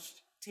at my lunch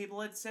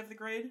table at 7th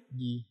grade?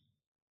 Yeah.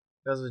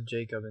 That was with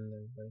Jacob and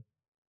everybody.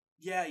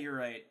 Yeah, you're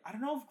right. I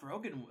don't know if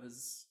Grogan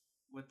was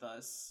with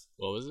us.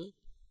 What was it?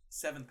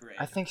 7th grade.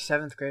 I think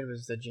 7th grade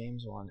was the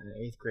James one, and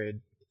 8th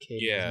grade,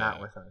 Katie was Yeah.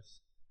 not with us.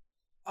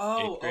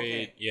 Oh, 8th grade.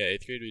 okay. Yeah,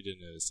 8th grade we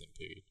didn't have the same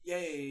period. Yeah,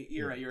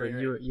 you're right. You're But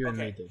right. you and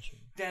me Okay. did. Shane.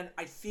 Then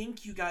I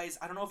think you guys.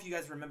 I don't know if you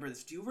guys remember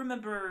this. Do you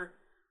remember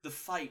the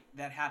fight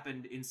that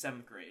happened in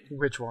 7th grade?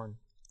 Which one?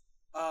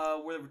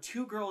 Where there were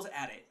 2 girls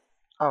at it.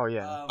 Oh,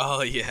 yeah.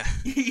 Oh yeah.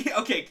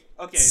 okay.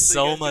 So,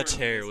 So you guys do much remember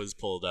hair this. was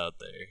pulled out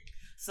there.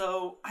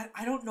 So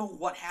I don't know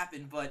what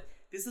happened, but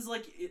this is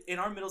like in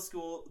our middle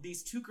school.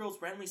 These 2 girls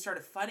randomly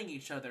started fighting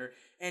each other,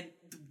 and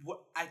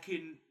what I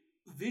can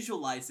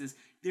visualize is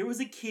there was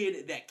a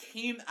kid that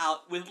came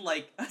out with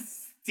like a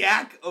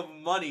stack of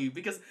money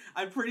because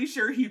I'm pretty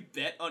sure he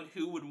bet on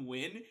who would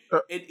win,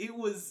 and it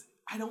was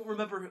I don't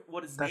remember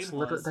what his name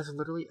was. That's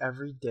literally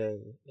every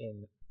day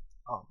in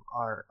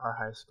our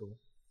high school.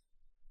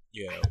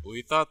 Yeah,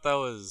 we thought that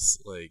was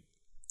like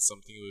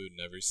something we would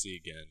never see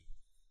again.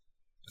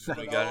 And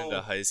then we got into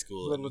No. high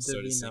school and Little we did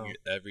started we seeing know. it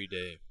every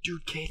day.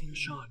 Dude, Kate and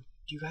Sean,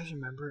 do you guys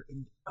remember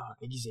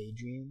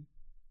Xadrian?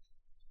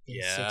 In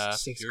Yeah,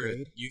 sixth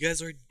grade? you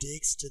guys were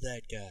dicks to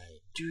that guy.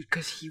 Dude,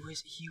 because he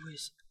was,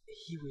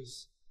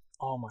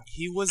 oh my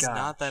He was gosh.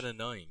 not that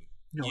annoying.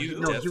 No, you he-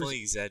 no, he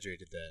definitely was-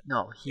 exaggerated that.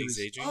 No, he was.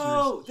 Xadrian?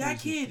 Oh, he that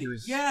was- kid! he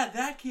was- Yeah,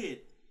 that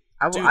kid.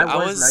 Dude, I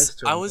was nice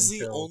to him. I was the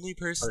until only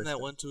person other that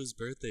stuff. went to his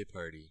birthday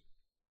party.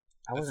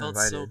 I I wasn't felt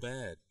invited. so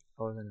bad.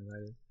 I wasn't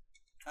invited.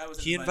 I was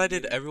He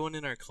invited either. everyone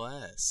in our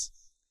class.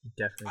 He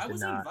definitely I did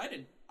wasn't not.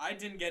 invited. I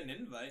didn't get an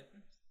invite.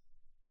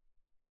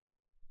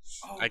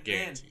 Oh, I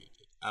guarantee you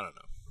did. I don't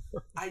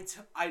know.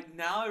 I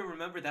now I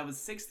remember that was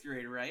 6th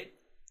grade, right?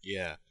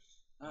 Yeah.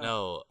 Oh.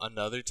 No,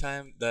 another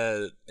time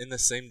that in the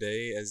same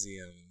day as the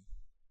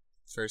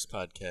first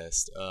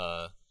podcast,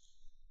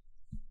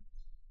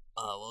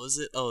 what was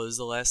it? Oh, it was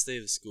the last day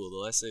of school, the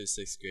last day of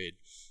 6th grade.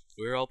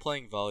 We were all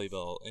playing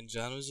volleyball, and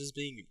John was just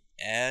being an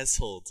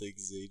asshole to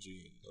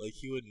Xadrian. Like,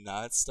 he would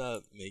not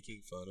stop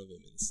making fun of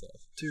him and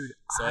stuff. Dude,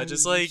 So I used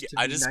just to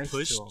be nice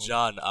pushed to him.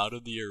 John out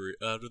of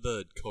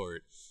the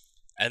court,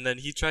 And then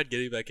he tried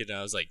getting back in, and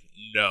I was like,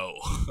 no.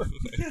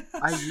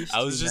 I used to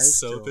I was be just nice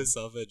so to him, pissed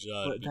off at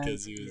John but then-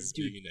 because he was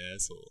dude, being an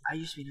asshole. I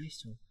used to be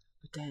nice to him,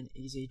 but then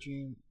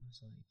Adrian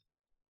was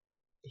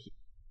like,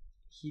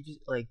 he just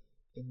like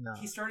in the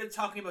He started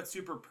talking about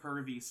super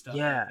pervy stuff.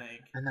 yeah, I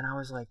think. and then I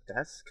was like,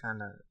 that's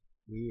kind of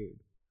weird.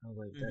 I was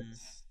like, Mhm.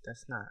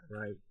 that's not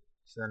right.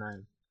 So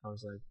then I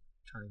was like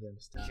trying to get him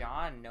to stop.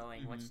 John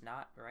knowing Mhm. what's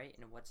not right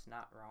and what's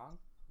not wrong.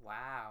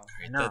 Wow.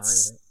 I know,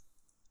 That's right?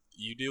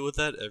 you deal with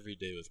that every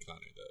day with Connor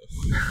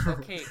though.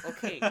 Okay,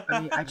 okay. I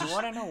mean, I You just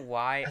want to know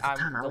why at the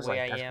time, I I'm the was way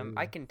like, I that's am? weird.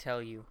 I can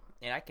tell you,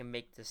 and I can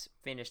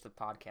finish the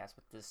podcast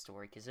with this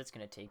story because it's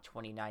gonna take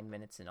 29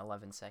 minutes and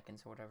 11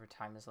 seconds or whatever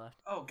time is left.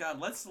 Oh God,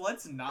 let's save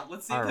that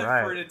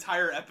Alright. for an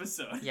entire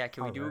episode. Yeah,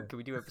 can we do Alright.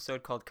 an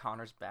episode called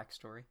Connor's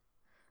backstory?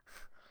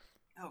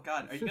 Oh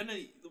God, are you gonna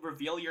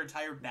reveal your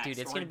entire backstory? Dude,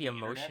 it's gonna be to the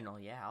internet? emotional.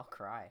 Yeah, I'll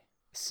cry.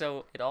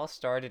 So it all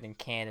started in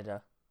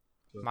Canada.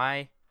 Yeah.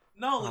 My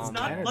No, let's Oh,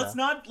 not.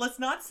 Canada. Let's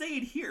not say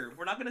it here.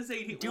 We're not gonna say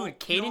it here. dude, Well,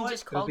 Caden you know what?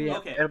 just it'll called be me.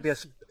 Okay. it'll be a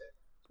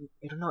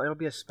it'll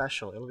be a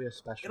special. It'll be a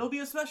special. It'll be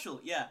a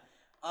special. Yeah.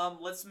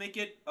 Let's make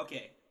it.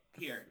 Okay.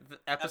 Here.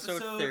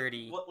 Episode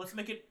 30. Let's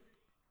make it.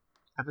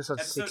 episode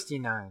episode-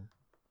 69.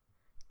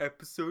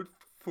 Episode Do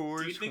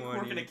 420. you think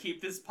we're gonna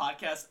keep this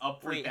podcast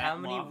up for Wait, that how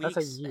many long? That's a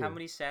weeks? year. How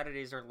many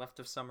Saturdays are left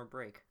of summer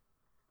break?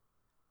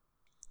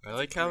 I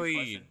like a how great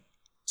we question.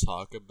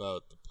 talk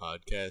about the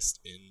podcast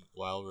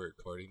while we're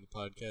recording the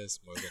podcast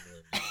more than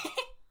we're not.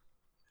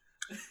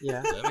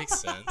 Yeah, Does that make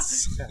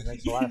sense? yeah, it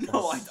makes a lot of sense.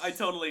 No, I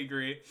totally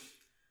agree.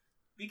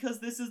 Because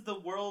this is the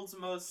world's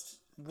most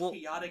We'll-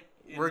 chaotic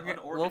and We'll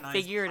unorganized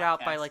figure it out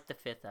by podcast. like the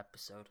 5th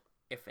episode,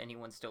 if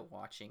anyone's still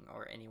watching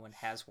or anyone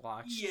has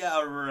watched.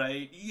 Yeah,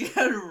 right.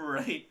 Yeah,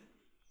 right.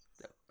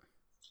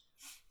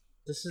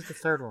 This is the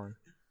third one.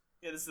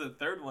 Yeah, this is the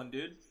third one,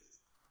 dude.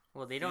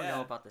 Well, they don't Yeah.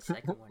 know about the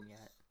second one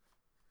yet.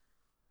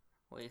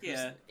 Wait,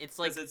 Yeah, it's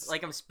like 'cause it's-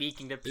 like I'm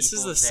speaking to people. This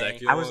is the they-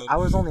 second I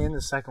was only in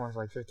the second one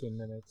for like 15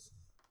 minutes.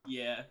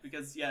 Yeah,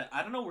 because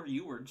I don't know where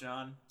you were,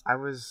 John. I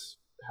was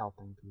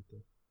helping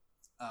people.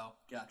 Oh,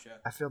 gotcha.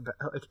 I feel bad.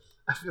 Like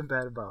I feel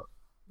bad about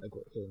like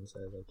what Hayden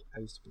said. Like I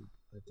used to be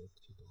like this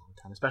to people all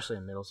the time, especially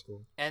in middle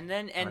school. And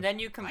then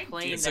you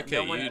complain It's that okay.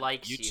 no one you,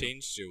 likes you you.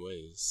 changed your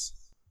ways.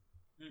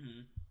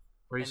 Mm-hmm.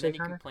 What do you And say, then you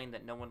Connor? complain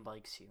that no one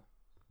likes you.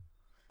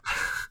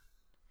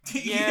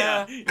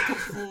 yeah, Yeah.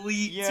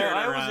 complete Yeah,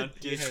 I was turnaround. a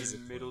He has dick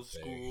a in middle point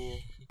there. school,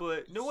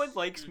 but no one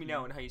likes me Mm-hmm.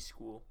 now in high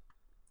school.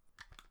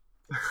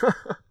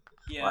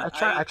 Yeah, Well,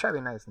 I try to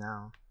be nice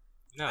now.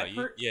 No, I've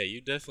heard- you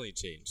definitely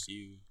changed.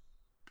 You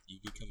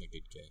become a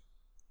good guy.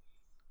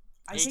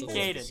 I Hey, think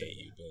Still Caden. love to hate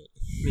you,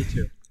 but Me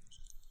too.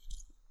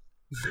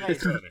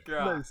 Nice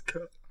guy. Nice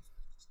cut.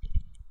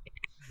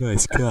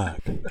 nice cock.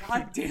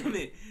 God damn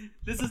it!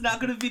 This is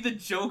not gonna be the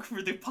joke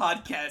for the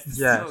podcast.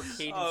 Yeah. No,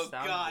 Caden's Oh,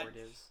 God.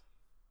 soundboard is.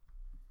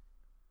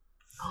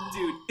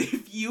 Dude,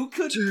 if you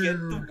could get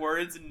the Dude.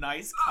 words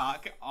 "nice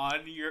cock"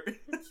 on your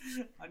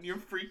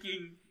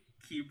freaking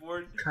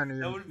keyboard, Kind of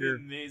that would be your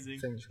amazing.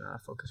 things are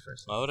not focused for a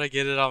second. Why would I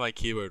get it on my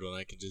keyboard when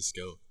I can just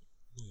go?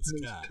 Nice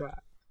Nice cock. cut.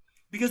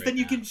 Because Right then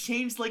you now. can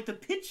change like the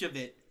pitch of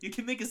it. You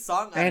can make a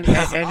song out And of it.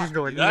 and you can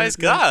go like Nice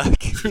 "No, no,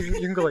 cock. You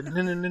can go like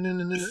no no no no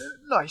no no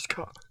nice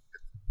cock.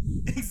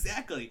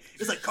 Exactly.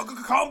 It's like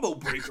combo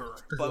breaker,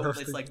 but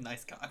Lovely. it's like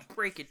nice cock.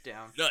 Break it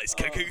down. Nice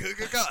cock.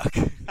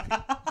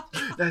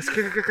 Nice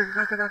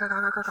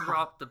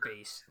Drop the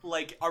bass.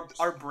 Like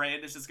our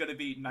brand is just gonna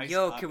be nice.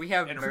 Yo, cock can we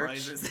have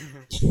Enterprises.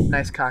 merch?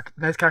 nice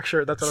cock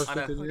shirt. That's what I was On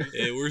a thinking. hoodie.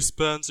 Hey, we're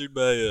sponsored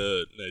by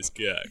Nice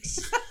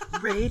Cocks.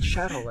 Raid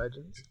Shadow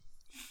Legends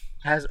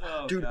has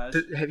Oh, dude. gosh.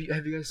 Have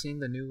you guys seen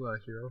the new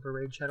hero for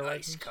Raid Shadow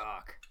Nice Legends?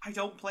 cock. I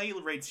don't play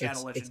Raid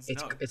Shadow Legends.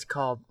 No. It's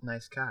called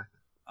Nice Cock.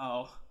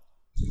 Oh.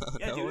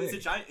 Yeah, No dude, way.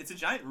 it's a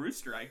giant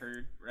rooster. I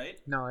heard, right?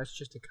 No, it's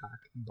just a cock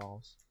and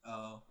balls.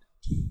 Oh.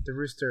 The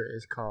rooster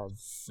is called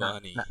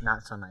Funny.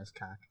 not so nice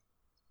cock.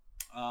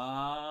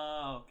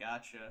 Oh,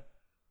 gotcha.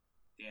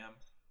 Damn.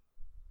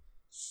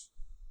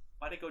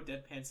 Why'd it go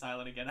deadpan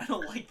silent again? I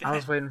don't like that. I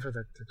was waiting for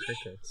the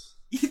crickets.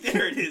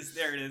 There it is.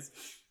 There it is.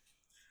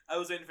 I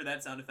was waiting for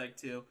that sound effect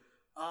too.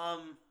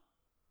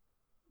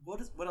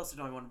 What else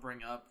do I want to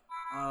bring up?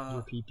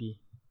 Your pee pee.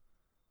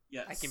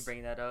 Yes. I can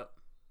bring that up.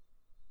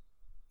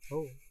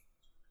 Oh.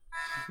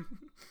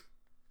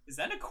 Is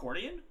that an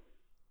accordion?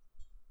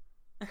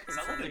 Is It's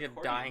that like an a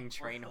accordion? dying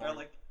train Or horn.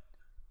 like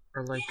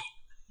Or like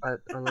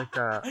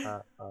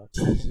a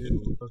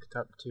kazoo hooked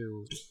up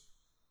to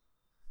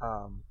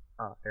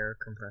air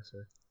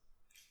compressor.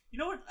 You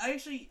know what?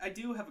 I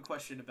do have a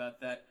question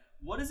about that.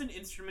 What is an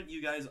instrument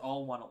you guys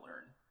all want to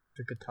learn?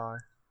 The guitar.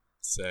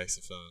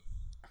 Saxophone.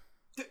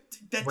 That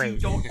you Wait.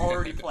 don't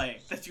already play.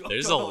 That you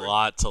There's a don't already-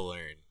 lot to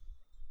learn.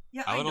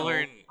 Yeah, I want to know.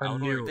 learn. I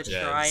want to learn The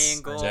jazz.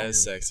 triangle.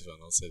 Jazz saxophone.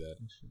 I'll say that.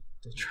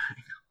 The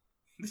triangle.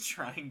 the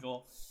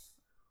triangle.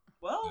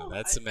 Well, No,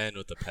 that's a man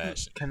with a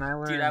passion. Can I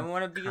learn? Dude, I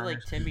want to be like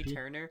Connor's Timmy pee-pee?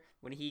 Turner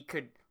when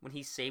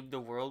he saved the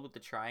world with the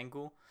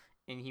triangle,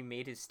 and he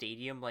made his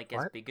stadium like as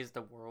What? big as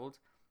the world.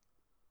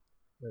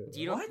 Wait, Do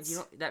you know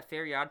What? that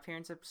Fairy Odd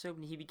Parents episode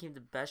when he became the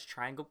best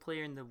triangle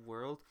player in the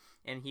world,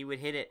 and he would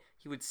hit it?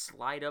 He would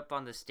slide up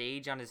on the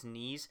stage on his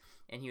knees,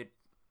 and he would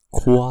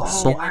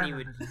Croissant. and then I he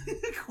would remember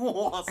that.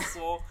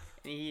 Croissant.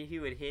 and he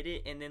would hit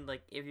it, and then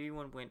like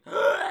everyone went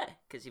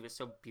because he was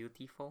so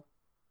beautiful.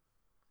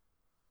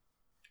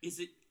 Is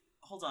it?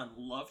 Hold on.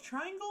 Love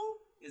Triangle?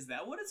 Is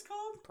that what it's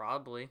called?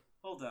 Probably.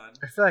 Hold on.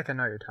 I feel like I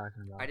know what you're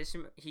talking about. I just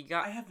he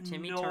got I have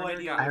Timmy no Turner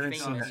idea got what I haven't you're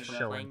seen famous that talking for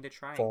show playing in the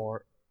triangle.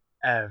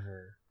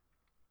 forever.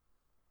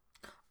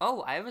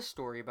 Oh, I have a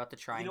story about the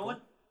triangle. You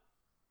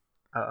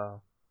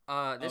know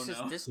what? This Oh, is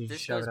no. this You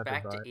this shove goes it up your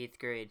back to butt. 8th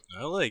grade.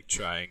 I like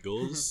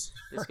triangles.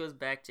 This goes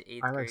back to 8th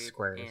I like grade,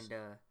 squares. and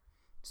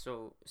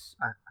so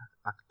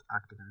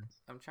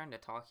Octagons. I'm trying to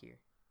talk here.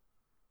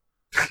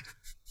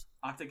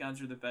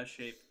 Octagons are the best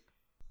shape.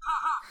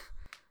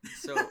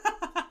 So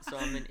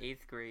I'm in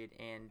 8th grade,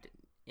 and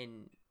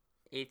in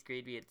 8th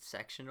grade we had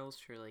sectionals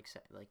for like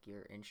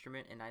your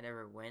instrument, and I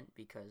never went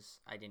because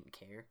I didn't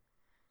care.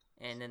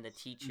 And then the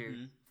teacher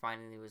Mhm.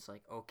 finally was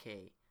like,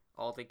 okay,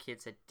 all the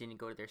kids that didn't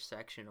go to their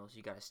sectionals,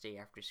 you got to stay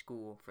after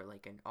school for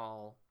like an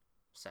all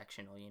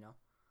sectional, you know.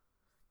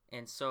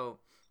 And so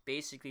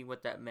basically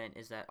what that meant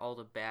is that all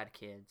the bad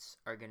kids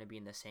are going to be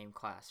in the same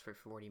class for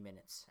 40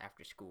 minutes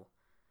after school.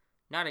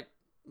 Not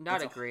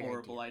That's a great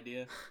horrible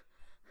idea.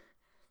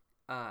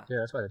 Yeah,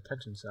 that's why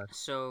detention sucks.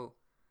 So,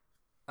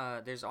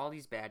 there's all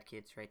these bad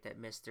kids, right, that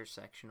missed their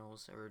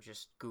sectionals or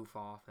just goof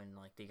off and,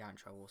 like, they got in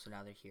trouble, so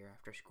now they're here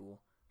after school,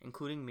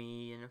 including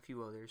me and a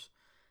few others.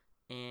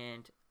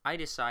 And I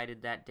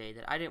decided that day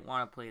that I didn't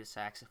want to play the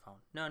saxophone.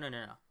 No.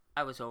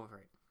 I was over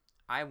it.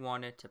 I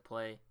wanted to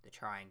play the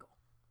triangle.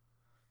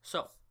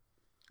 So,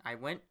 I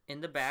went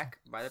in the back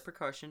by the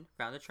percussion,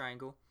 found the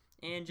triangle,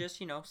 and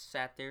just,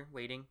 sat there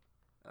waiting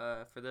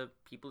for the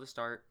people to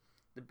start.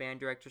 The band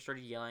director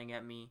started yelling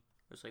at me.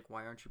 It was like,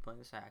 why aren't you playing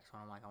the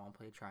saxophone? I'm like, I want to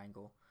play the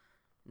triangle.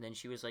 And then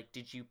she was like,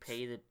 did you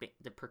pay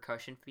the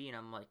percussion fee? And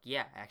I'm like,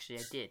 yeah, actually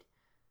I did.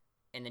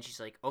 And then she's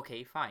like,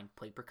 okay, fine,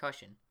 play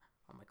percussion.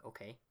 I'm like,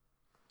 okay.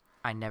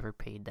 I never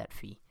paid that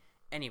fee.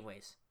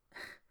 Anyways.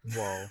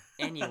 Whoa.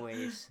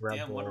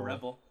 Damn, what a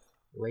rebel.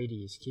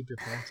 Ladies, keep your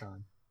pants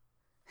on.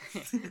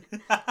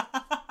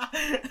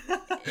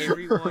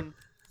 Everyone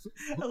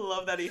I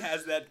love that he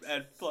has that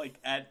at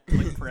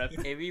prep.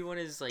 everyone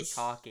is like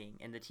talking,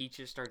 and the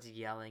teacher starts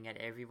yelling at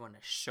everyone to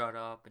shut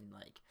up and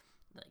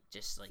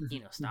just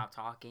stop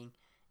talking.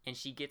 And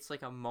she gets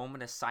like a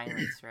moment of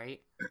silence,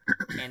 right?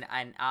 And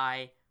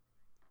I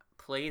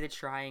play the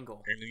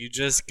triangle And you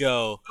just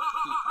go.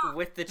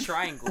 with the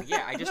triangle.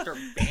 Yeah, I just start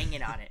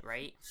banging on it,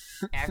 right?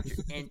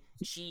 And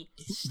she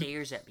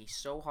stares at me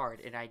so hard,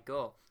 and I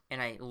go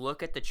and I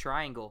look at the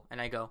triangle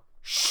and I go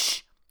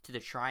shh to the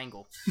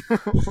triangle.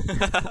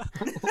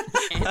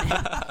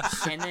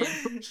 and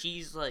then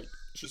she's like,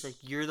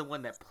 you're the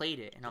one that played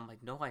it, and I'm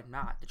like, no, I'm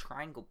not. The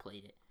triangle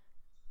played it.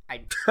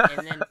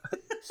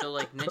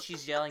 Then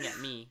she's yelling at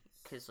me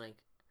because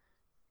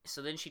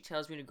so then she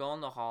tells me to go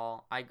in the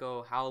hall. I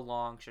go, how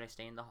long should I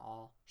stay in the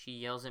hall? She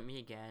yells at me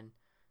again,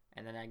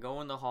 and then I go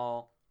in the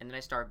hall, and then I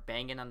start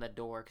banging on the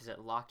door because it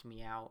locked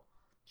me out.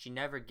 She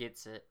never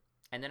gets it,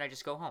 and then I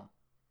just go home.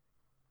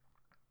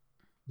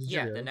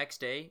 Yeah, the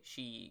next day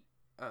she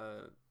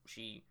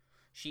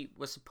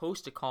was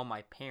supposed to call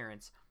my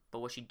parents, but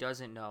what she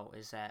doesn't know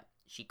is that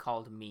she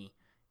called me,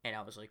 and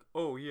I was like,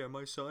 oh yeah,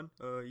 my son,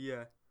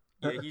 yeah,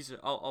 he's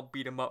I'll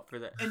beat him up for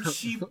that. And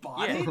she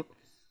bought Yeah. it?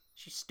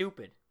 She's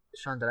stupid.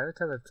 Sean, did I ever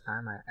tell the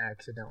time I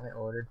accidentally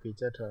ordered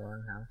pizza to the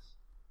wrong house?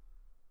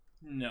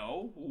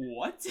 No.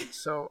 What?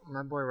 So,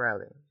 my boy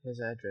Riley, his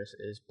address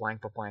is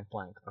blank but blank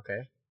blank,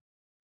 okay?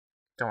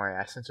 Don't worry,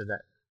 I censored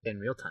that in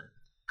real time.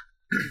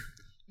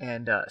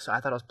 And so I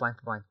thought it was blank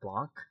but blank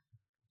blanc,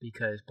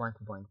 because blank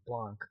but blank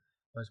blanc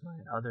was my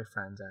other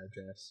friend's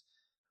address,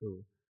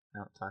 who I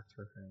don't talk to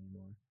her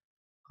anymore.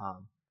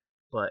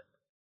 But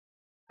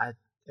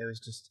it was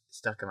just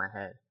stuck in my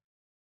head.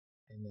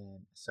 And then,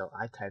 so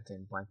I typed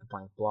in blank but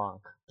blank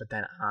blanc, but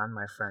then on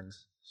my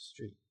friend's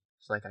street.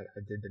 So, I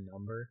did the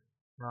number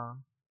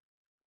wrong,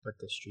 but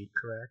the street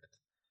correct.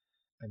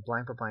 And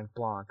blank but blank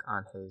blanc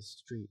on his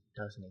street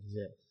doesn't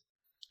exist.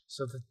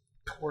 So the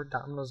poor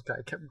Domino's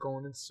guy kept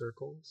going in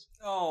circles.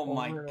 Oh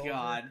my over and over.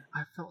 god.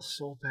 I felt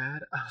so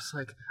bad. I was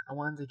like, I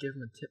wanted to give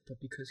him a tip, but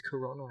because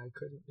Corona, I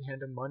couldn't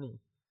hand him money.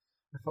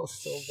 I felt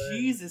so bad.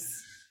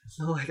 Jesus.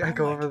 So I Oh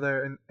go my over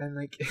there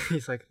and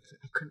he's like,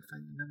 I couldn't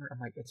find the number. I'm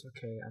like, it's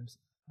okay. I'm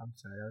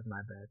sorry, that was my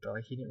bad.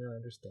 But he didn't really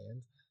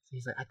understand. So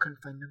he's like, I couldn't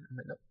find the number. I'm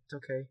like, no, it's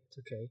okay,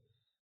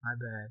 my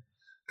bad.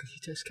 Because he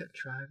just kept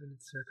driving in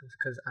circles.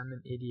 Because I'm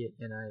an idiot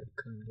and I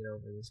couldn't get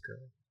over this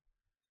girl.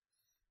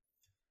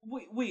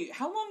 Wait,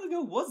 how long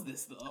ago was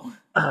this though?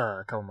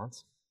 A couple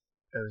months.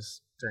 It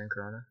was during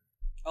Corona.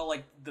 Oh,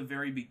 like the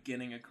very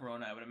beginning of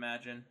Corona, I would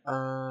imagine.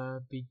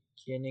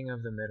 Beginning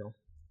of the middle.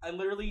 I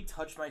literally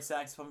touched my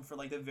saxophone for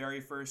the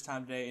very first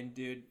time today, and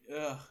dude,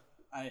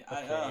 I'm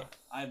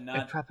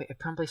not. It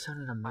probably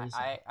sounded amazing.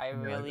 I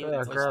And you're really like,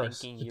 was "Oh,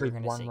 gross." thinking You you were played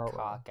gonna one say note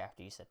cock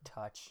after you said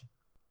touch.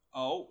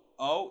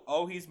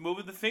 Oh, he's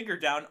moving the finger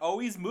down. Oh,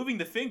 he's moving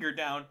the finger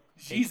down.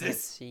 They can't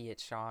Jesus. see it,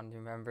 Sean.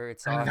 Remember,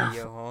 it's I know.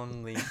 audio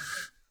only.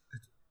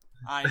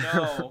 I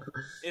know.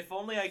 If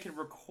only I could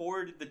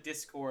record the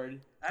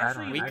Discord.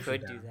 Actually, We I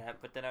could should do down. that,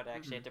 but then I'd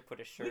actually have to put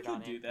a shirt could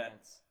on do and that.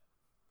 pants.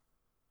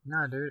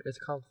 No, dude, it's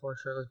called Four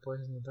Shirtless Boys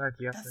in the Dark.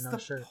 You have that's to know the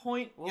shirt.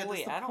 point. Well, yeah,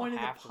 wait, that's I the don't point of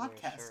have the to wear a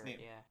podcast shirt, name.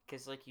 yeah.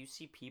 Because, like, you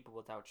see people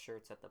without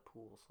shirts at the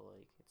pool, so,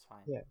 like, it's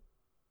fine. Yeah.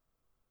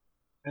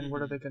 And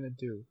what are Mhm. they gonna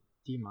do?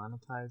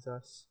 Demonetize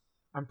us?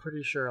 I'm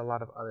pretty sure a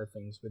lot of other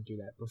things would do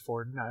that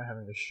before not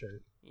having a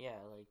shirt. Yeah,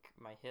 like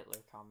my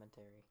Hitler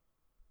commentary.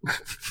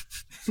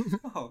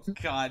 Oh,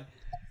 God.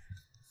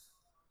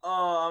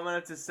 Oh, I'm gonna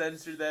have to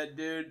censor that,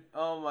 dude.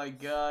 Oh, my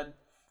God.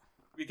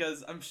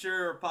 Because I'm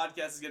sure our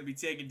podcast is gonna be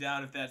taken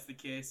down if that's the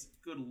case.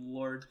 Good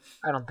Lord.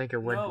 I don't think it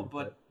would No, be,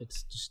 but-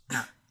 it's just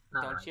not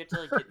Don't right. you have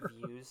to, like, get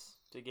views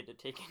to get it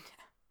taken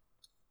down?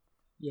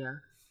 Yeah.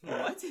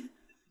 What?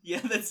 Yeah,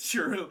 that's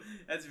true.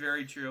 That's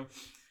very true.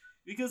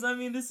 Because I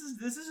mean, this is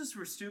just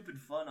for stupid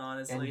fun,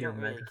 honestly. And We your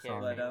don't really care if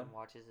microphone. anyone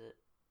watches it.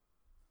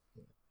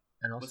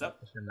 And What's also, up?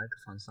 if your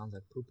microphone sounds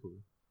like poo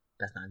poo,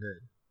 that's not good.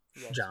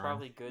 Yeah, it's John.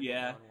 probably good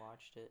Yeah. that no one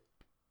watched it.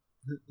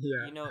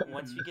 Yeah. You know,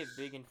 once we get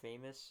big and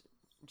famous,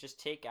 just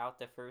take out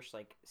the first,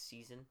 like,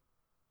 season.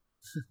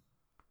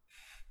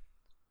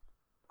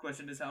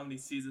 Question is, how many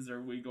seasons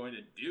are we going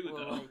to do, Well,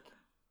 though? like,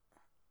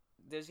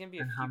 there's gonna be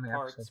a And how few many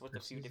parts episodes with per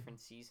a few season? different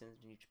seasons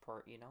in each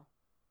part, you know?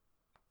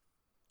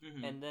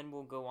 Mhm. And then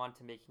we'll go on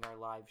to making our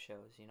live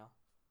shows, you know?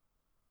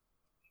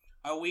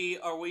 Are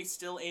we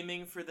still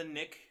aiming for the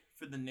Nick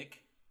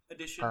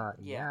edition? Yeah.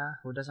 Yeah.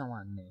 Who doesn't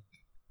want Nick?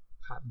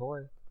 Hot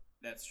boy.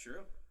 That's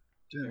true.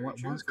 Dude, Very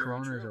true, once very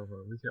Corona's true.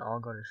 over, we could all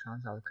go to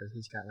Sean's house because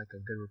he's got like a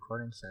good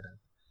recording setup,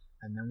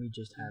 and then we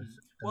just have Mhm.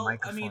 the Well, I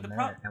microphone mean, the there,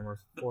 prob- and we're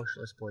the- Four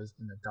Shirtless Boys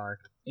in the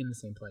dark in the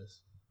same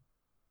place.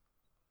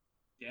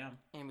 Damn.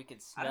 And we could I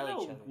smell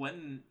don't each know other.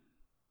 when.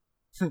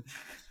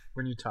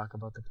 When you talk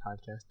about the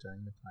podcast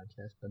during the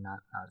podcast, but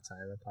not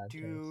outside of the podcast.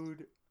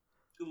 Dude,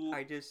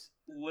 I just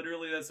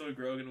Literally, that's what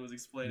Grogan was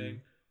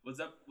explaining. What's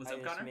up? What's I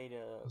up, just Connor? made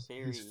a He's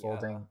very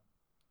folding.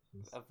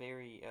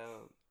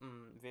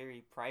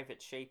 very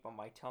private shape on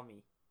my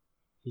tummy.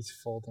 He's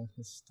folding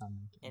his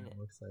stomach, and And it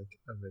looks like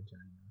a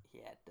vagina.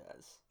 Yeah, it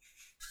does.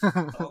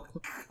 Oh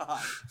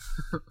God.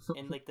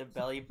 And like the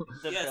belly,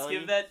 Yes, belly,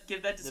 give that the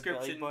belly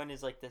description. button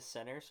is like the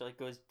center, so it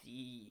goes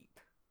deep.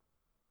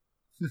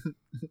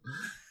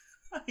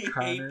 I hate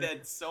Connor,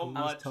 that so please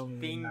much. tell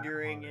me you're not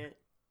Fingering hard.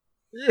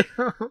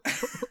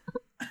 it,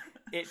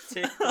 it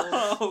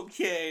tickles.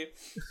 Okay.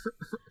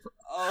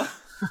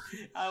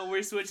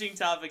 We're switching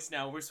topics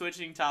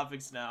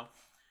now.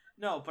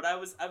 No, but I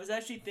was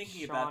actually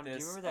thinking about Sean, this.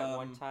 do you remember that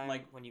one time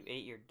like when you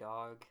ate your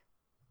dog?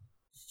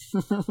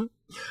 I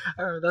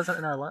remember that's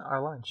in our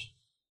lunch.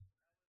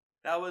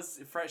 that was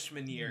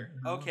freshman year.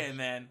 Yeah, Okay,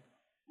 man.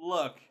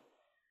 Look,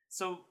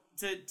 so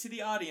to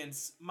the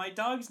audience, my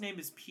dog's name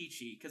is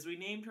Peachy because we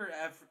named her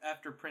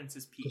after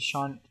Princess Peach.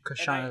 Because And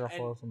Sean I- is a and-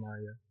 horror for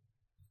Mario.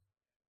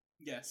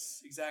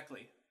 Yes,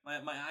 exactly.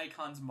 My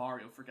icon's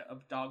Mario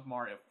dog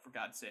Mario for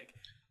God's sake.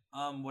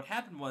 What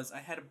happened was I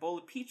had a bowl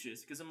of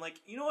peaches because I'm like,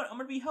 you know what? I'm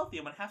gonna be healthy.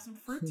 I'm gonna have some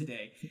fruit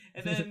today.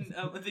 And then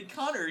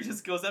Connor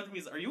just goes up to me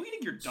and says, "Are you eating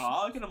your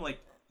dog?" And I'm like,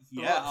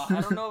 "Yeah." Well,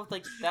 I don't know if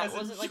like that As a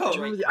wasn't like joke. the Do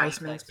you right remember the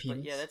Iceman's context, but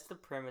yeah, penis? that's the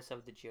premise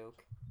of the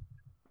joke.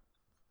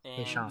 And,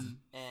 Hey, Sean.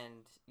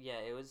 And yeah,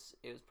 it was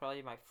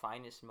probably my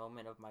finest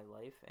moment of my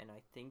life, and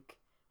I think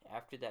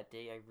after that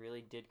day, I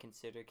really did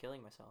consider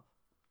killing myself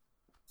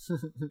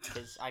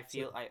because I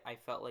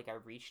felt like I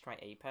reached my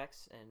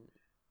apex,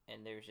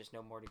 and there was just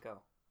no more to go.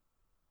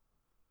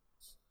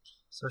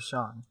 So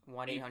Sean,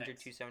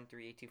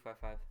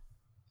 1-800-273-8255.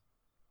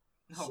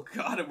 Oh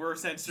God, and we're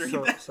censoring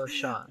so, that. so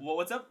Sean, Well,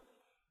 what's up?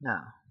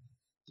 now,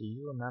 do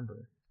you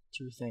remember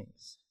two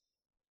things?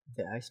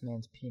 The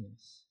Iceman's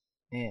penis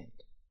and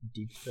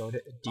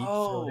deep-throated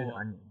Oh.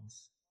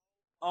 onions.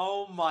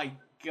 Oh my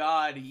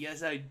God,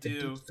 yes I The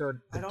do.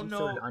 deep-throated I don't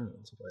deep-throated know.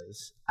 onions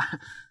was...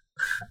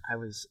 I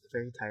was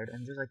very tired,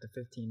 and there's like the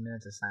 15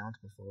 minutes of silence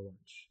before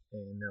lunch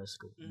in middle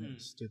school, and it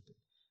was stupid.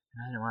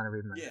 And I didn't want to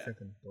read my Yeah.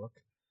 freaking book.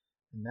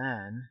 And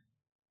then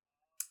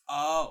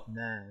Oh,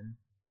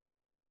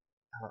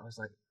 I was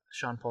like,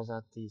 Sean pulls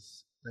out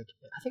these, like,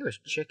 I think it was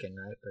chicken,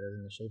 right? But it was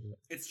in the shape of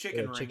it's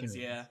chicken rings, chicken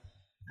yeah. rings.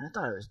 And I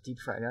thought it was deep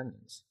fried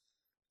onions.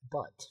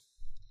 But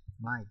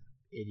my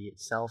idiot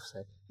self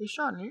said, "Hey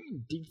Sean, are you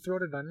eating deep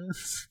throated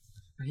onions?"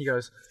 And he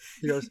goes,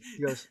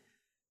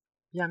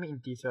 "Yeah, I'm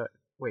eating deep throated."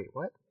 Wait,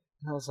 what?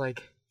 And I was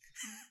like,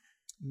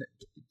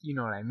 "You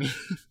know what I mean."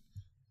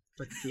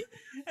 But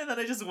And then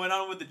I just went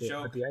on with the but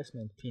joke. the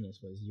Iceman's penis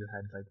was you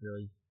had like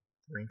really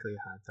wrinkly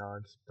hot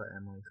dogs, but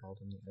Emily called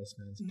them the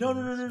Iceman's No.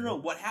 penis.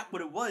 right?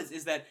 What it was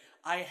is that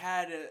I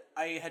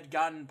had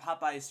gotten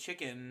Popeye's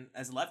chicken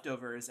as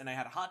leftovers, and I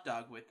had a hot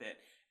dog with it.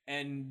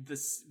 And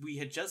we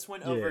had just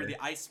went over Yeah,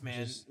 the Iceman,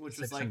 which it's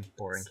was like like some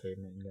boring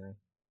caveman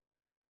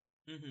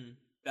guy.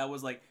 that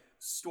was like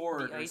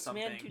stored The or Iceman,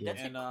 something. dude,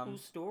 that's and a cool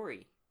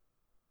story.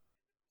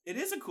 it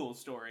is a cool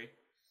story.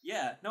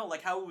 Yeah, no,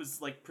 like how it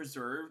was like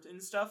preserved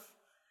and stuff,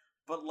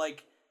 but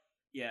like,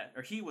 yeah,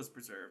 or he was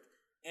preserved,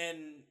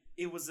 and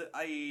it was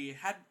I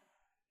had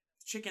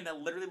chicken that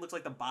literally looked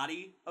like the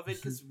body of it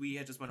because we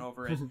had just went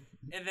over it,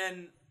 and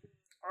then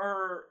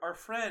our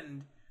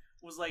friend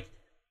was like,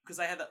 because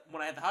I had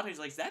when I had the hot dog, he's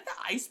like, is that the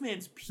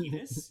Iceman's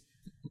penis?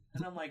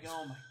 And I'm like,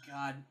 oh my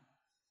god.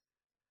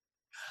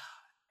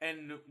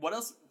 And what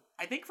else?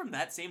 I think from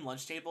that same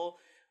lunch table,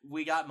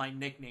 we got my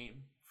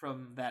nickname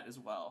from that as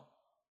well.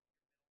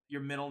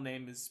 Your middle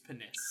name is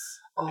Penis.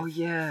 Oh if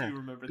yeah, you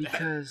remember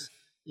because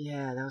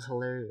yeah, that was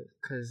hilarious.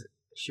 Because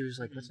she was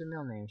like, Mhm. "What's your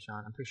middle name,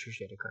 Sean?" I'm pretty sure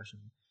she had a crush on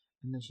me.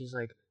 And then she's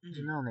like, "What's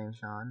your Mhm. middle name,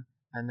 Sean?"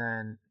 And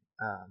then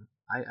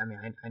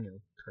I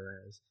knew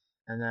Perez.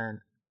 And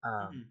then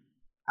Mhm.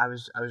 I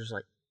was just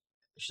like,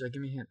 she's like,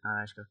 "Give me a hint." And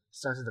I just go,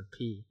 "Starts with a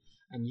P."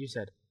 And you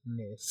said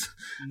Miss.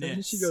 And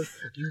then she Nis.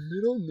 goes, "Your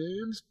middle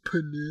name's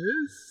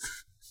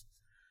Penis."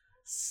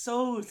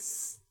 So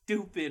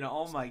stupid.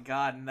 Oh my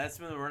god. And that's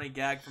been the running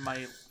gag for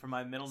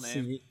my middle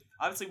name. See,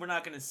 Obviously, we're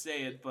not gonna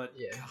say it, but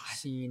yeah, God.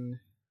 Scene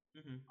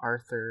Mm-hmm.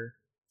 Arthur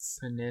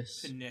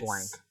Penis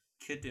blank.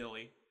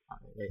 Cadilly.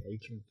 Yeah, you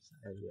can.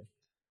 Yeah.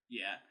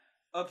 Yeah.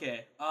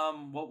 Okay.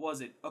 What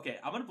was it? Okay,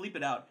 I'm gonna bleep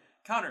it out.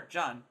 Connor,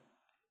 John,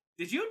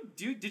 did you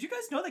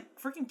guys know that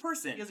freaking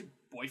person? He has a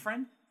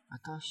boyfriend. I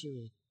thought she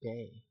was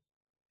gay.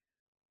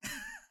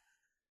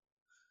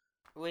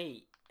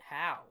 Wait,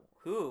 how?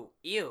 Who?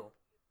 Ew.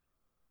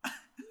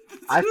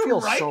 I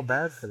feel Right? so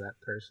bad for that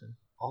person.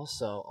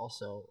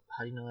 Also,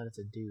 how do you know that it's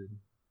a dude?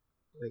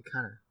 Wait,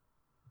 Connor,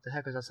 what the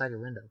heck was outside your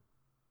window?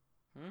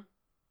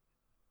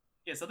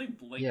 Yeah, something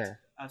blinked Yeah,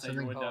 outside something-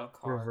 your window.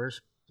 Car.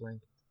 Reverse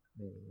blink.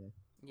 Maybe, yeah.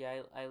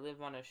 Yeah, I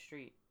live on a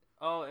street.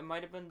 Oh, it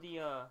might have been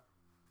the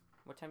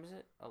what time is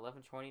it?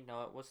 11:20?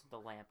 No, it wasn't the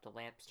lamp. The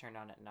lamp's turned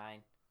on at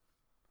 9.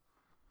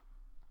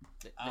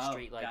 The Oh,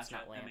 street lights, gotcha.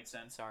 not That lamps. makes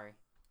sense. Sorry.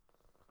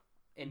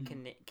 In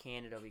Mhm.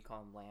 Canada, we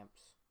call them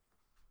lamps.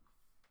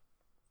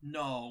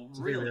 No, Is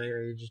it really. Or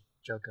are you just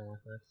joking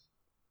with us?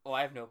 Oh,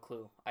 I have no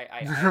clue.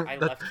 I That-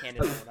 left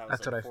Canada when I was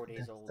that's like what 4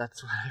 days old.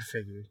 That's what I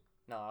figured.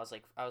 No, I was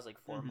like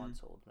 4 Mhm.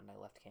 months old when I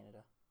left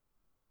Canada.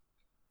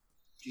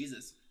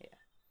 Jesus. Yeah.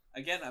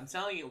 Again, I'm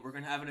telling you, we're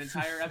gonna have an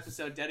entire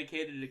episode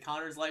dedicated to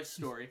Connor's life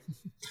story.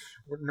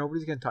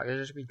 Nobody's gonna talk. It'll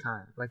just be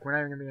Connor. Like we're not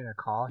even gonna be in a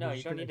call. No, He's you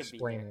just don't gonna need to be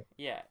explain there. it.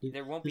 Yeah, He-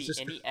 there won't he's be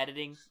just- any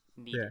editing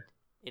needed. Yeah.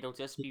 It'll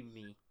just be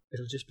me.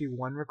 It'll just be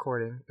one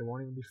recording. It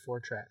won't even be 4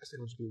 tracks.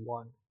 It'll just be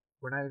one.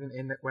 We're not even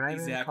in the. We're not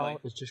even in the call.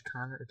 Exactly. It's just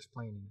Connor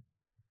explaining.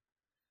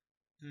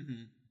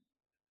 Mm-hmm.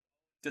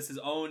 Just his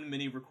own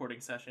mini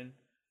recording session.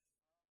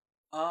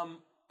 I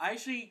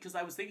actually, because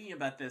I was thinking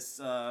about this,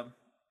 while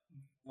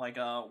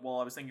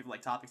I was thinking of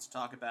like topics to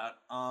talk about.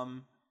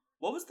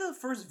 What was the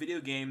first video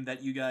game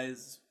that you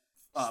guys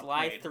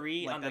Sly played?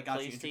 3 Like, on the that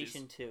got you PlayStation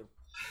introduced?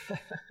 2.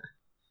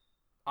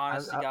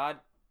 Honest to I- God,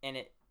 and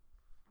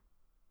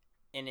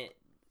it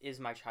is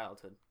my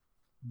childhood.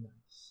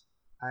 Nice.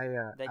 I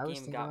That was game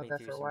thinking got about me that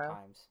through for a some while.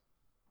 times.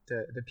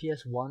 The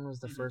PS1 was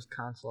the Mhm. first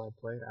console I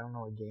played. I don't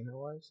know what game it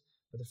was,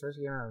 but the first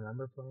game I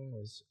remember playing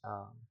was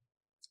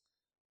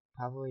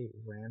probably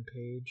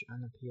Rampage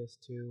on the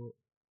PS2,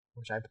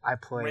 which I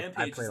played. Rampage,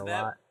 I played a isn't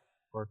that- lot.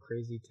 Or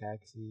Crazy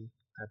Taxi,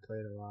 I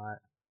played a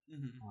lot.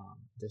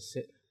 Mm-hmm.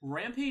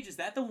 Rampage, is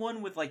that the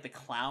one with like the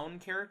clown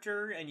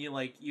character and you're no,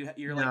 like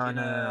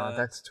no.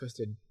 That's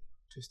Twisted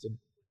Twisted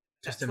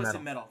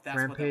Metal. Metal. That's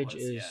Rampage what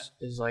that was.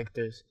 is like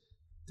there's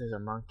a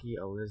monkey,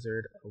 a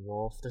lizard, a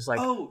wolf. There's like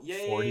Oh,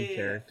 yeah, 40 yeah.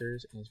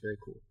 characters, and it's really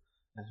cool.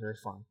 That's really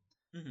fun.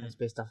 Mhm. And it's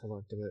based off of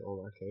like the really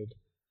old arcade.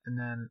 And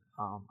then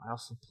I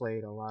also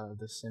played a lot of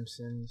the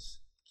Simpsons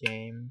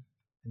game,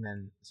 and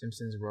then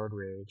Simpsons Road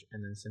Rage,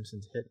 and then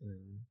Simpsons Hit and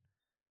Run.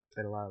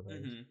 Played a lot of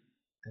those. Mm-hmm.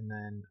 And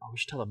then we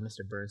should tell a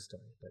Mr. Bird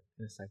story, but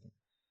in a second.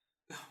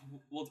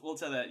 We'll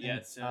tell that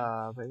And, soon.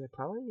 but yeah,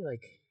 probably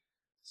like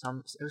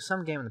it was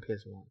some game on the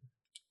PS1,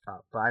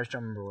 but I just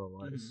don't remember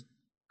what it was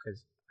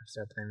because I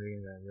started playing video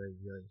games at a really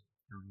really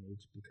young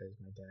age because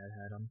my dad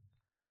had them,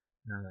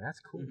 and I was like, that's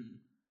cool. Mhm.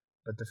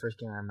 But the first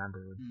game I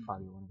remember would Mhm.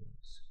 probably be one of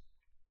those.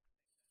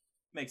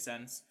 Makes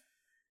sense.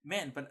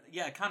 Man, but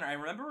yeah, Connor, I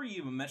remember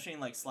you mentioning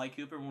like Sly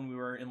Cooper when we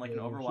were in like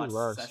Yeah, an he Overwatch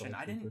loves session. Sly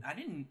I Cooper.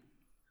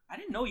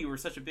 didn't know you were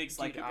such a big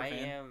Sly Dude, Cooper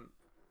fan.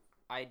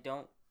 I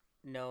don't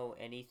know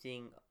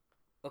anything.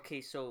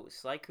 Okay, so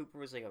Sly Cooper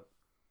was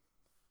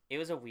it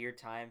was a weird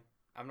time.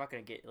 I'm not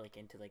gonna get like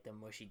into like the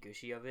mushy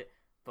gushy of it,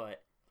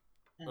 but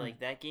like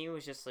that game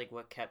was just like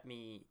what kept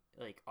me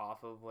like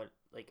off of what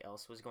like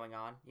else was going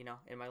on,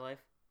 in my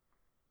life.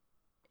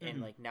 And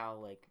Mhm. like now,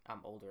 like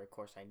I'm older, of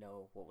course I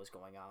know what was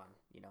going on,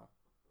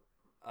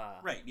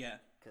 Right, yeah.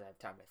 because I have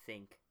time to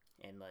think,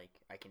 and like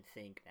I can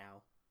think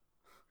now.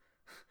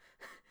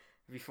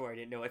 Before I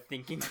didn't know what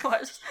thinking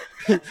was.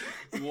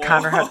 Whoa,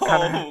 Connor had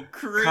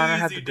crazy, Connor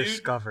had to dude.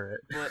 discover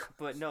it.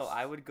 But no,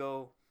 I would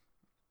go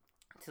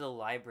to the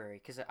library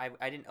because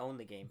I didn't own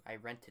the game. I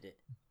rented it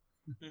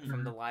Mhm.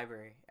 from the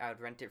library. I would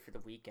rent it for the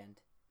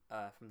weekend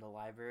from the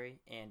library,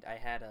 and I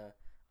had a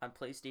on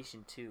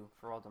PlayStation 2,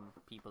 for all the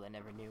people that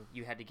never knew,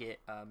 you had to get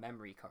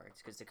memory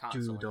cards because the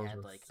console Dude, those had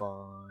were like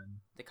fun.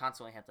 the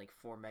console only had like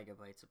 4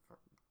 megabytes of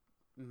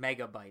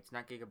megabytes,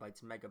 not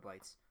gigabytes,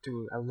 megabytes.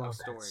 Dude, I love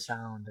that storage.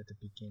 sound at the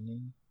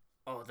beginning.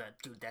 Oh,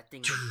 that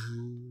thing.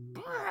 Dude,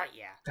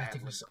 Yeah, that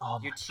thing was. Oh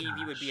your my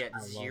TV would be gosh, at I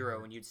love 0,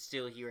 it. and you'd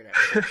still hear it at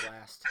full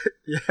blast.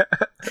 Yeah.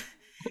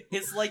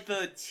 It's like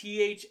the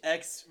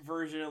THX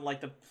version,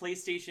 like the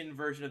PlayStation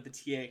version of the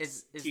TX.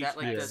 Is that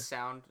like Yeah. the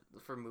sound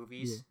for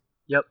movies?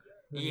 Yep.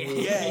 Yeah.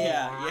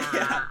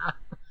 Yeah.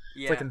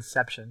 It's like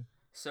Inception.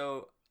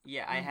 So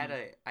yeah, I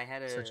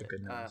had Such a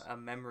good noise. a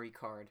memory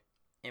card,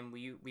 and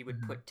we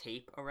would put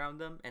tape around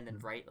them and then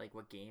write like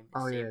what game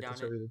Oh yeah, saved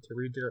that's on what it. we did too.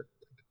 We did it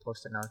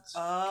post-it notes.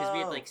 Because we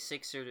had like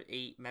 6 or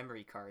 8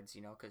 memory cards,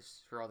 you know,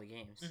 because for all the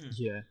games. Mhm.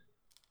 Yeah.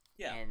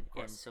 Yeah, and of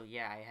course. so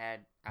yeah,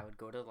 I would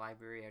go to the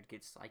library. I'd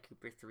get Sly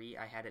Cooper 3.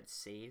 I had it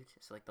saved,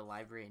 so like the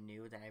library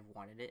knew that I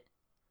wanted it.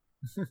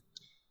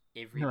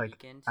 Every You're like,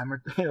 weekend.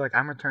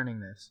 I'm returning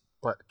this,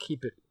 but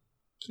keep it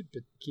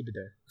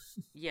there.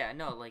 Yeah,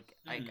 no, like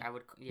Mhm. I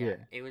would. Yeah.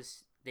 It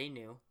was they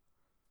knew,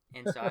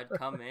 and so I'd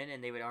come in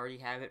and they would already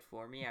have it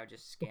for me. I would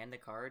just scan the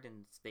card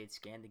and they'd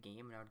scan the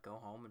game, and I would go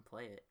home and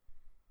play it.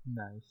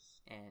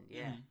 Nice. And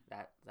yeah, Mhm.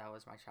 that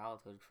was my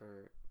childhood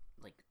for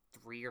like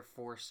 3 or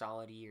 4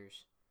 solid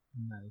years.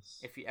 Nice.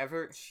 If you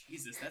ever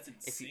Jesus, that's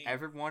insane. if you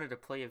ever wanted to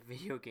play a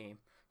video game,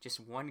 just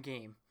one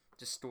game,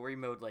 just story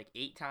mode like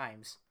 8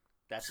 times,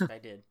 that's what I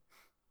did.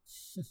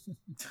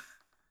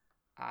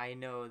 I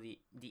know the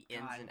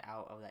ins God. and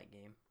out of that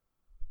game.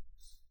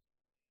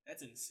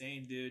 That's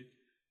insane, dude.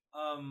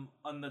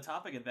 On the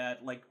topic of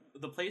that, like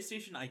the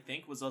PlayStation, I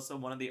think was also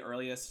one of the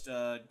earliest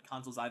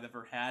consoles I've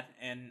ever had,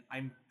 and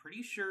I'm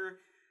pretty sure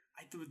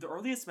the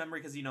earliest memory,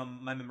 because you know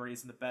my memory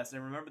isn't the best. I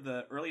remember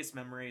the earliest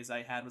memories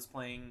I had was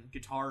playing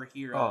Guitar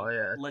Hero, Oh,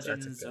 yeah, that's a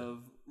Legends good-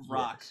 of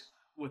Rock yes.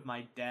 with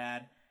my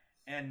dad,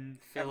 and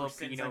ever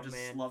since I Filipino just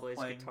man love plays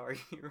playing. Guitar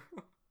Hero.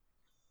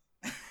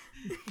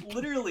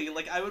 Literally,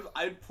 like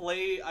I'd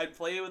play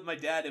it with my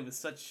dad. It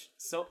was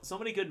so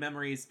many good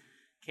memories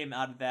came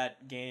out of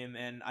that game,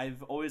 and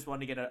I've always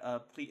wanted to get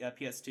a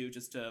PS2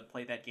 just to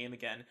play that game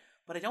again.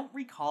 But I don't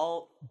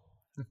recall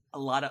a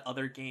lot of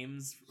other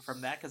games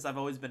from that because I've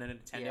always been a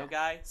Nintendo Yeah.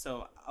 guy.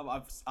 So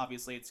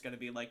obviously it's gonna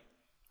be like,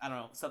 I don't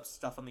know, some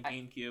stuff on the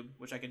GameCube,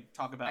 which I could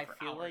talk about I for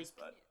feel hours.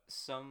 like But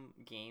some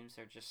games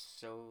are just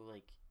so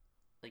like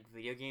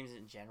video games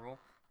in general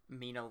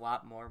mean a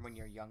lot more when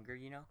you're younger,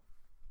 you know.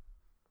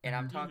 And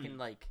I'm talking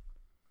like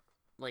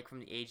from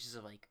the ages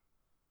of like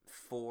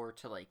 4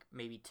 to like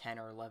maybe 10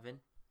 or 11.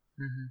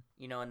 Mm-hmm.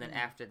 You know, and then Mhm.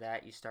 after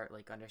that you start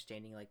like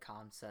understanding like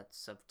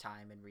concepts of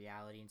time and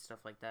reality and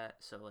stuff like that.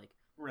 So like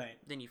right,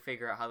 then you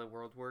figure out how the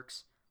world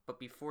works. But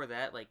before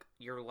that, like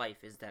your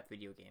life is that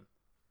video game.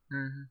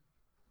 Mm-hmm.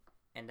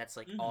 And that's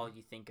like Mhm. all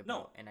you think about.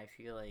 No. And I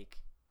feel like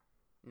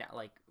now,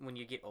 like when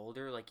you get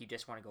older, like you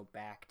just want to go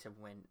back to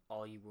when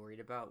all you worried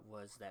about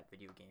was that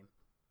video game.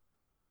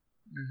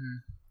 Mm-hmm.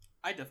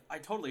 I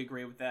totally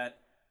agree with that.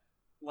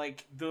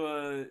 Like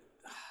the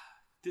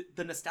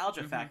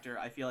nostalgia Mhm. factor,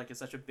 I feel like is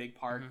such a big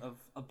part Mhm.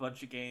 of a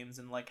bunch of games,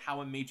 and like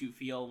how it made you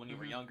feel when you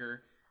were Mhm.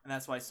 younger, and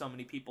that's why so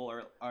many people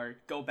are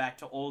go back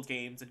to old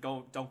games and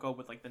don't go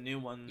with like the new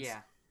ones.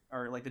 Yeah,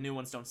 Or like the new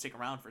ones don't stick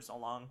around for so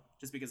long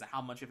just because of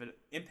how much of it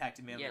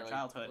impacted me in yeah. my Like,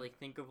 childhood. like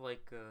think of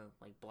like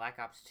Black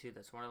Ops 2.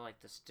 That's one of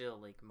like the still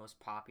like most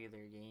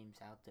popular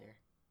games out there.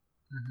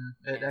 Mm-hmm.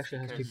 And It it's actually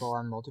has because- people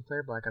on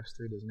multiplayer. Black Ops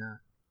 3 does not.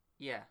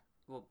 Yeah,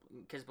 well,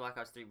 because Black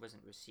Ops 3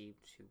 wasn't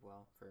received too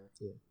well for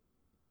Yeah.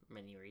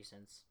 many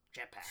reasons.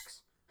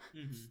 Jetpacks.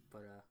 Mhm.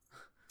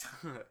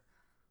 But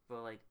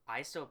but like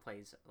I still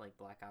play like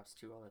Black Ops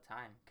 2 all the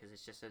time because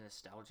it's just a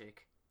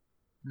nostalgic.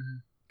 Mm-hmm.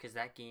 Because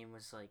that game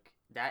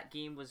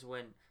was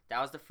when that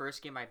was the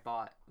first game I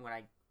bought when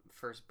I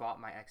first bought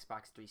my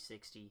Xbox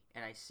 360,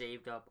 and I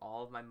saved up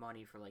all of my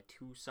money for like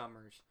 2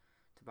 summers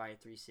to buy a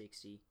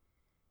 360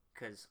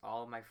 because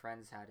all of my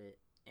friends had it,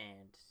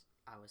 and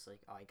I was like,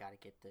 oh, I gotta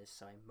get this.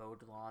 So I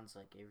mowed lawns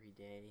like every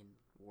day and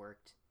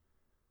worked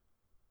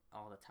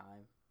all the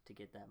time to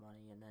get that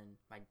money, and then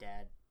my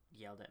dad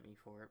yelled at me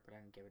for it, but I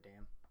didn't give a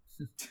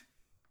damn.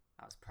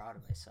 I was proud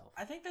of myself.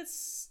 I think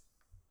that's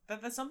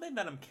something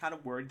that I'm kind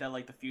of worried that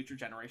like the future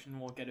generation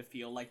won't get to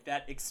feel, like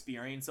that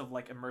experience of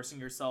like immersing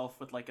yourself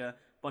with like a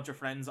bunch of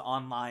friends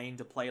online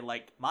to play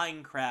like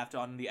Minecraft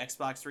on the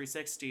Xbox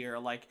 360 or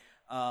like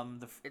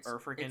or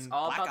freaking It's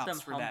all Black about Ops them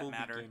for that humble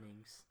matter.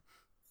 beginnings.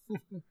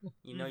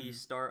 You know, you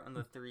start on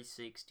the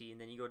 360, and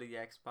then you go to the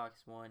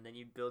Xbox One, then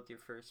you build your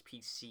first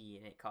PC,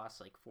 and it costs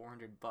like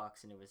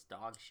 $400, and it was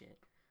dog shit.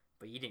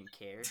 But you didn't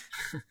care.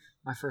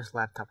 My first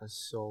laptop was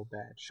so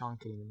bad. Sean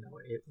couldn't even know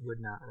it would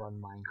not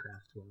run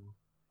Minecraft well.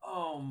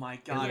 Oh my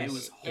god, Yeah, it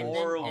was and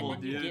horrible,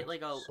 then dude. you get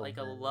like a So a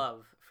bad.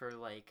 love for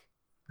like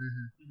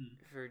Mm-hmm.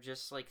 Mhm. for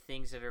just like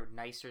things that are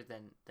nicer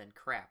than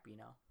crap, you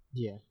know.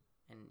 Yeah.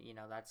 And you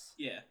know that's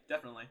Yeah,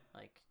 definitely.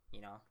 like,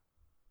 you know,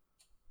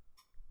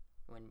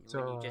 when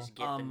So, you just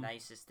get the um,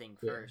 nicest thing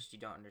yeah. first, you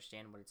don't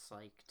understand what it's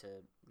like to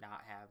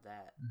not have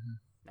that Mhm.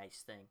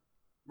 nice thing.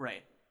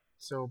 Right.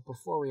 So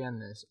before we end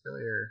this,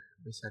 earlier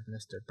we said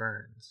Mr.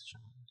 Burns,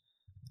 Sean.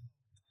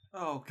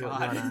 Oh You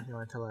God.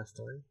 wanna tell that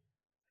story?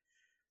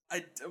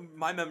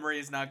 My memory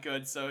is not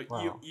good, so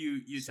Wow.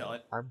 you So, tell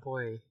it. Our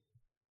boy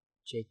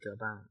Jacob,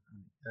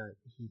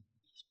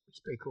 he's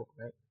pretty cool,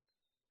 right?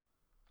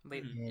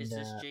 Wait, And, is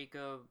this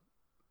Jacob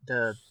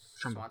The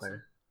trumpet Swanson?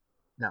 player.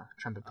 No,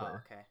 trumpet Oh,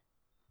 player. okay.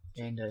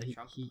 And the he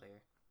trumpet he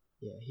player.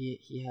 yeah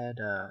he had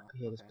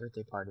his okay.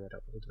 birthday party at an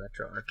old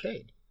retro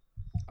arcade,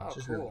 Oh, which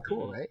is cool. really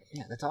cool, right?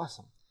 Yeah, that's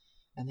awesome.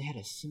 And they had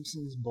a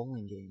Simpsons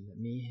bowling game that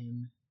me,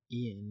 him,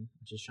 Ian,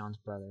 which is Sean's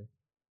brother,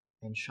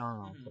 and Sean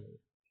all played.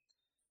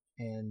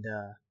 And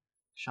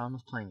Sean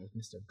was playing as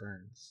Mr.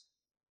 Burns,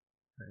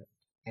 right?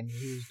 And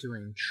he was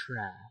doing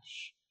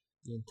trash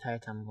the entire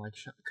time, like,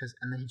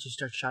 and then he just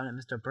started shouting at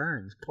Mr.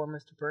 Burns. Poor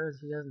Mr. Burns,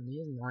 he doesn't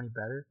know any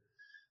better.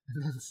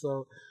 And then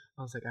so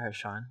I was like, all right,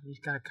 Sean, you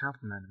gotta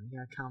compliment him. You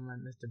gotta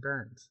compliment Mr.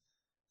 Burns.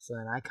 So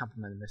then I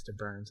complimented Mr.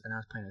 Burns, and I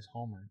was playing as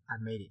Homer. I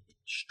made it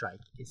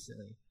strike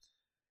instantly.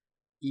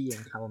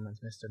 Ian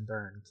compliments Mr.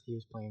 Burns. He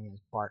was playing as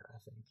Bart, I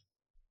think.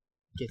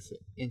 Gets it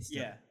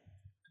instantly. Yeah.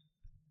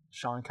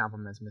 Sean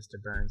compliments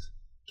Mr. Burns.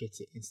 Gets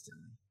it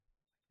instantly.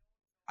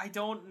 I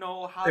don't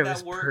know how It that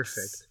was works.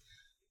 perfect.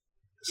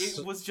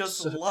 It was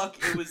just luck.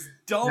 It was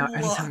dumb Now,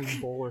 luck. anytime we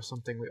bowl or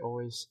something, we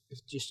always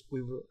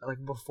we were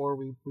like before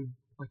we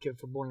like it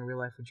for bowling in real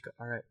life. We just go,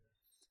 all right,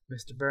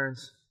 Mr.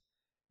 Burns,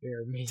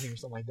 you're amazing or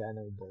something like that, and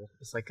then we bowl.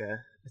 It's like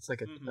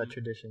a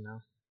tradition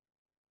now.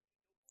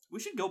 We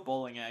should go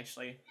bowling.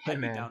 Actually, Hey, I'd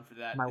man, be down for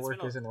that. My It's work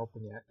been isn't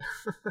open yet.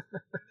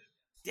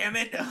 Damn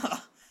it!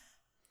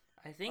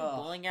 I think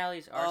bowling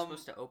alleys are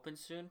supposed to open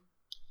soon.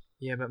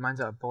 Yeah, but mine's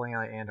a bowling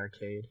alley and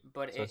arcade.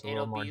 But so it's a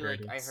little it'll more be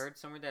like, I dirty. heard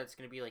somewhere that it's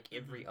gonna be like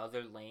every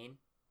other lane,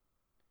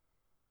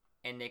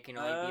 and they can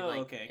only be like,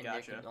 okay, and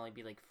gotcha. there can only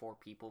be like 4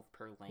 people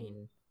per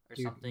lane or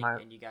Dude, something,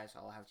 and you guys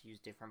all have to use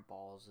different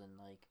balls and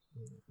like.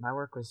 My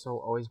work was so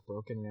always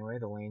broken anyway.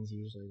 The lanes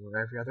usually were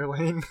every other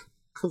lane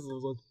because it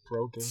was always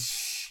broken.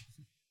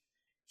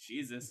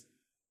 Jesus.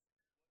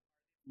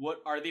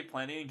 What are they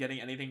planning on getting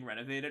anything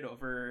renovated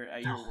over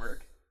at your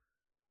work?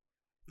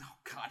 Oh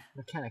God.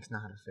 Mechanics know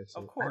how to fix it.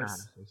 Of I know how course.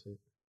 to fix it.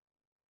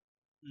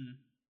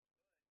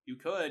 You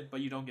could, but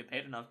you don't get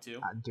paid enough to.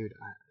 Dude,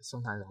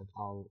 sometimes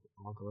I'll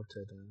go to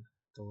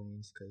the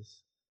lanes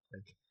because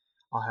like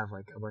I'll have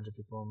like a bunch of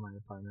people in my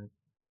apartment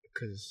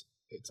because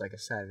it's like a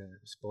Saturday and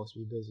it's supposed to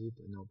be busy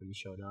but nobody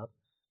showed up.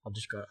 I'll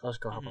just go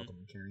help out the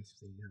mechanics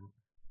if they need help.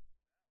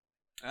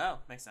 Oh,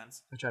 makes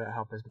sense. I try to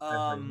help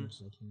everybody as much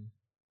as I can.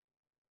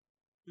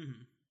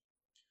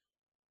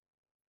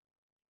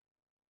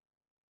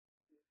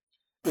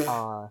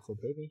 For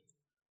baby.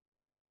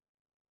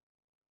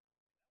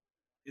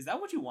 Is that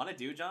what you want to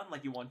do, John?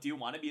 Like, do you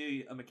want to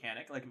be a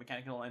mechanic, like a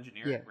mechanical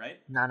engineer, Yeah. right?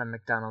 Not a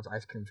McDonald's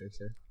ice cream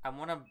fixer. I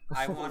wanna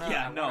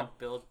no.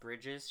 build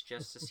bridges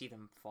just to see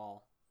them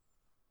fall.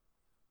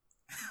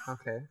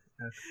 Okay.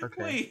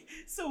 Okay. Wait,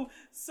 so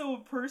a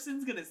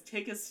person's gonna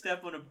take a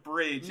step on a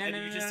bridge, and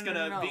you're just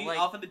gonna be like,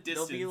 off in the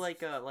distance. There'll be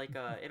like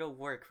a it'll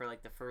work for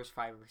like the first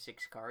 5 or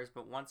 6 cars,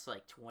 but once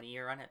like 20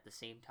 are on it at the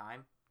same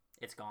time,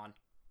 it's gone.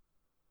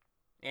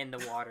 In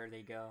the water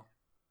they go.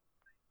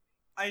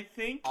 I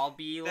think I'll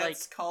be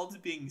that's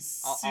called being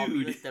sued. I'll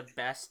be like the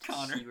best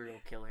Connor.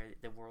 serial killer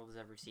the world has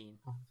ever seen.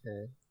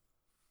 Okay.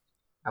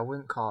 I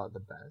wouldn't call it the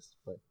best,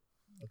 but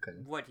okay.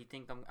 What do you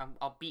think?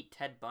 I'll beat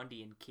Ted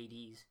Bundy and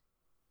KD's.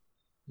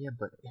 Yeah,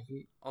 but have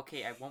you?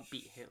 Okay, I won't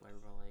beat Hitler,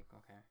 but like,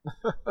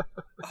 okay.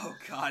 Oh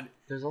God.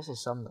 There's also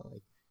some that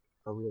like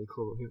are really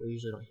cool, but people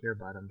usually don't hear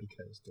about them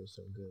because they're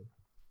so good.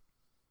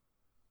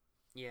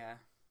 Yeah.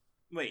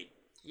 Wait.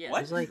 Yeah.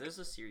 What? There's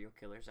the serial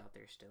killers out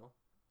there still.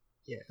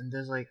 Yeah, and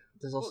there's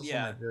also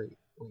some like really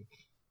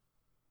like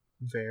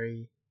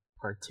very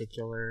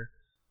particular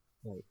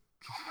like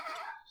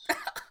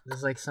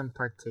there's like some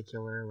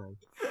particular like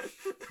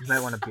you might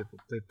want to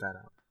bleep that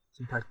out.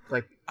 Some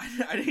like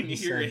I didn't you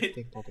hear said, it.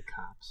 think about the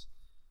cops.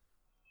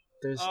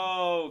 There's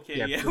okay,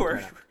 yeah, bleep we're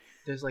that out.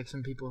 There's like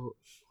some people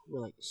who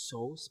are like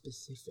so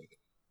specific,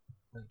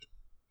 like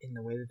in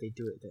the way that they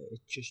do it, that it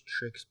just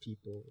tricks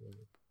people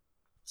like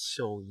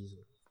so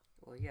easily.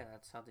 Well, yeah,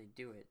 that's how they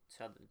do it.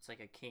 It's like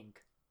a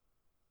kink.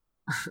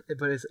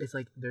 But it's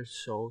like they're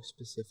so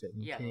specific.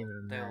 You Yeah, can't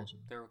even imagine.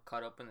 they'll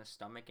cut open the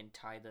stomach and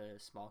tie the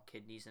small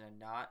kidneys in a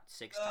knot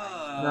 6 Oh,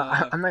 times.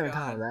 No, I'm not even God.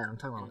 talking about that. I'm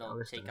talking And about they'll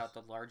other take stuff. out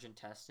the large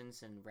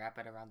intestines and wrap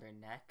it around their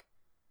neck,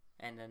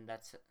 and then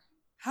that's it.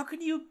 How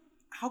can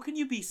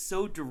you be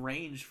so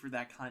deranged for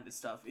that kind of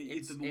stuff?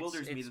 It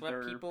bewilders me that what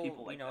there are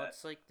people like you know, that.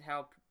 it's like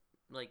how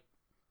like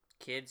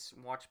kids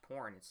watch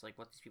porn. It's like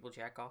what these people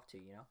jack off to,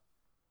 you know.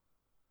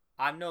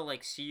 I'm no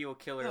like serial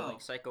killer,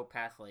 like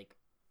psychopath, like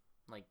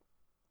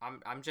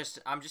I'm just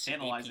an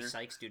Analyzer. AP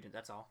Psych student.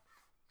 That's all.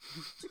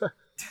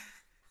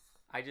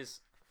 I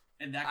just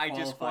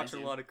qualifies watch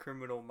you. a lot of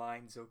Criminal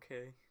Minds.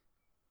 Okay,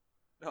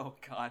 Oh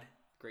God.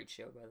 great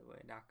show by the way.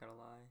 Not gonna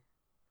lie.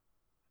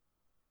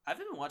 I've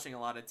been watching a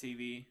lot of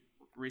TV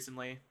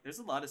recently. There's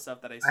a lot of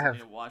stuff that I I still have-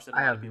 need to watch that a I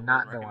lot have of people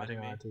not have been been watching recommending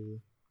a lot me.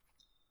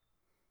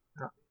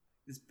 of TV.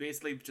 It's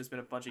basically just been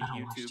a bunch of I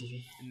don't watch YouTube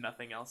TV. and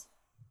nothing else.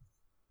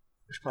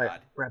 We should probably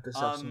God. wrap this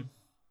up soon.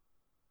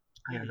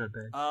 I gotta go to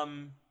bed.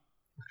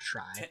 Or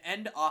try. To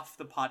end off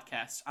the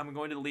podcast, I'm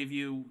going to leave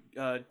you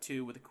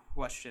two with a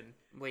question.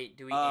 Wait,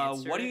 do we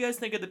answer? What do you guys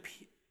think of the?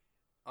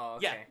 Oh,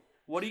 okay. Yeah.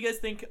 What do you guys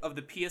think of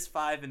the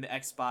PS5 and the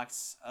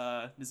Xbox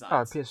designs?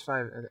 Oh,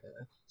 PS5.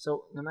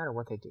 So no matter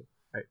what they do,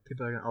 right?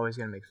 People are always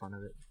gonna make fun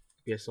of it.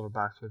 Be a silver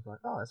box. People are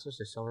like, oh, it's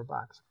just a silver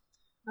box.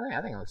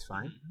 I think it looks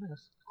fine. I think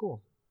it's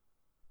cool.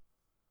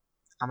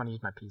 I'm gonna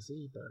use my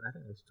PC, but I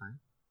think it looks fine.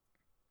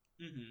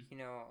 Mm-hmm. You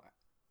know,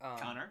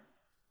 Connor.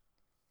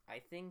 I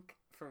think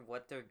for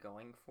what they're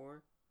going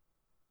for,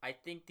 I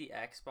think the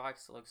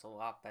Xbox looks a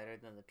lot better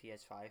than the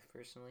PS5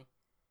 personally.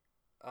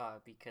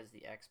 Because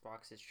the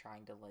Xbox is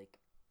trying to like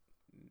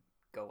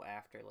go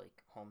after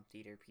like home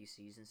theater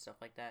PCs and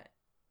stuff like that,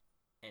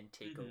 and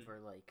take over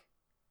like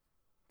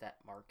that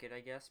market, I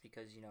guess,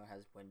 because you know it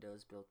has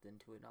Windows built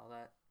into it and all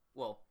that.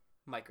 Well,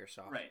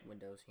 Microsoft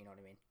Windows, you know what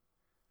I mean?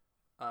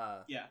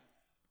 Yeah.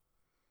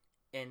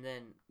 And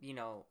then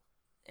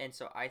and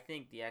so I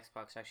think the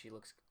Xbox actually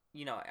looks,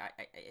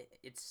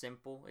 it's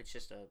simple. It's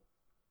just a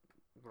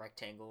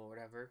rectangle or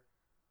whatever,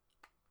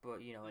 but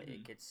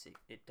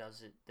it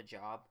does the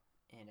job,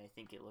 and I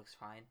think it looks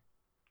fine.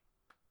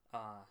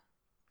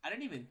 I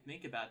didn't even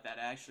think about that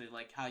actually,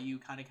 like how you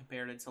kind of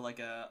compared it to like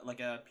a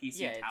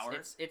PC tower.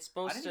 It's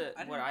supposed to.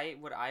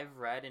 What I've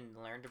read and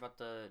learned about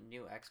the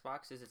new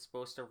Xbox is it's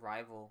supposed to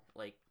rival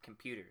like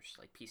computers,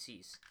 like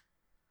PCs,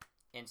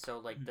 and so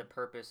like the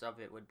purpose of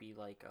it would be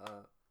like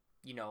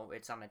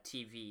it's on a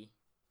TV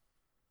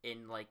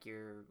in like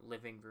your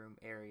living room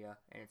area,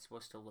 and it's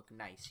supposed to look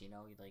nice.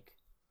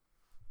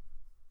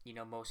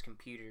 Most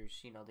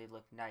computers, they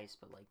look nice,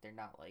 but like they're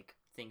not like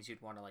things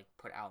you'd want to like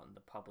put out in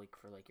the public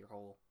for like your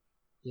whole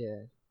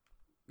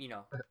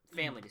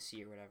family to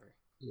see or whatever.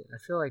 Yeah, I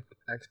feel like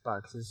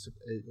Xbox is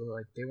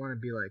like they want to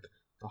be like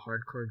the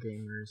hardcore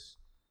gamers,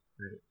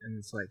 right? And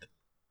it's like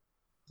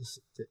this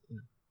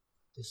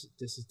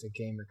is the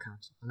gamer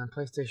console, and then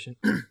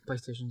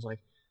PlayStation's like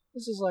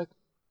this is like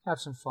have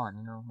some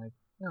fun, like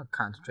don't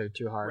concentrate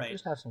too hard,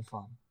 just have some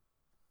fun.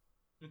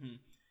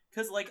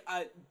 Because like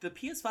the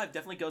PS5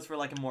 definitely goes for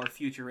like a more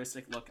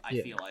futuristic look.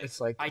 I feel like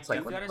I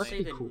gotta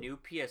say the new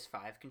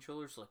PS5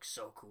 controllers look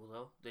so cool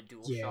though. The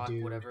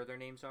DualShock, whatever their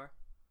names are.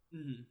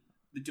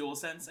 The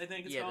DualSense, I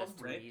think it's called, the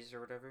threes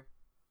or whatever.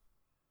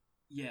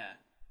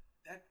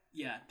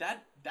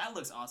 That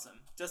looks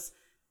awesome. Just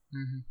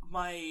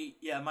my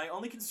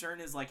only concern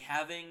is like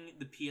having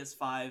the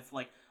PS5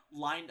 like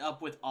lined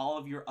up with all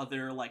of your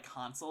other like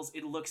consoles.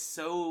 It looks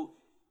so.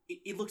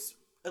 It looks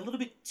a little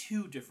bit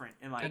too different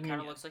in my opinion. It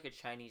kind of looks like a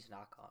Chinese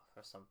knockoff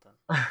or something.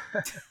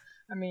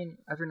 I mean,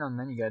 every now and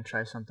then you gotta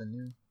try something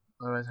new.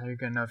 Otherwise, how are you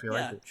gonna know if you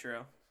like it? Yeah,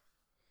 true.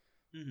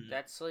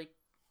 That's like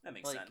that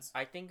makes sense.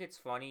 I think it's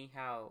funny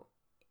how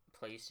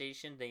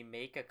PlayStation, they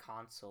make a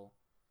console,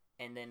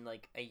 and then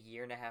like a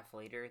year and a half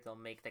later they'll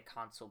make the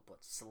console but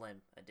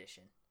slim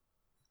edition.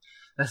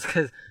 That's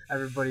because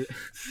everybody.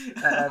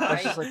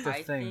 That's just like the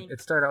thing. It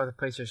started out with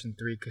the PlayStation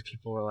 3 because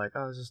people were like,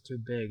 "Oh, this is too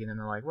big," and then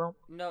they're like, "Well,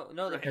 no,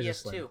 the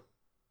PS2."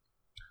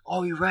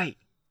 Oh, you're right.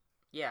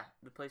 Yeah,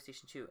 the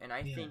PlayStation 2, and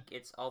I think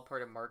it's all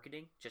part of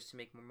marketing just to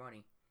make more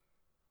money.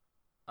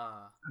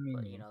 I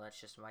mean, but, that's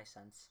just my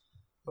sense.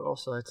 But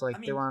also, it's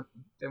like they want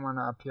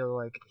to appeal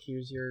like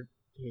here's your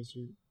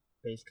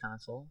base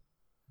console,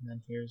 and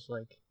then here's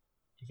like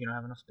if you don't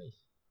have enough space.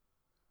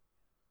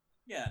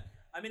 Yeah.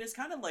 I mean, it's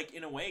kind of like,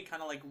 in a way,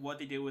 kind of like what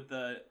they did with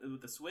the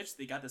Switch.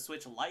 They got the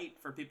Switch Lite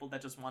for people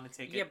that just want to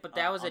take it. Yeah, but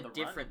that was a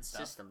different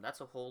system. That's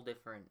a whole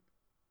different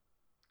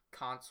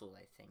console,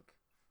 I think.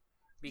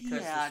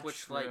 Because the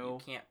Switch Lite, you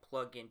can't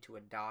plug into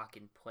a dock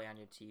and play on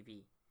your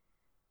TV.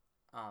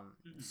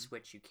 The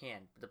Switch, you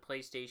can. The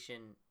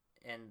PlayStation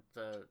and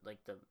the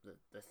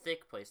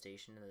thick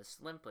PlayStation and the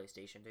slim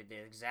PlayStation, they're the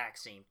exact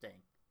same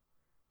thing.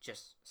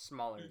 Just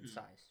smaller in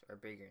size, or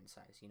bigger in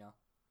size,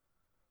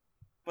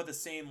 But the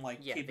same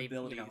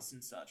capabilities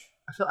and such.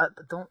 I feel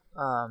don't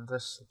the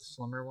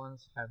slimmer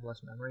ones have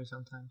less memory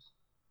sometimes?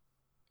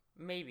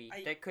 Maybe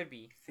that could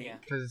be. Yeah,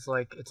 because it's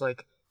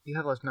like you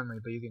have less memory,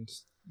 but you can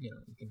you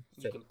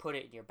can put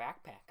it in your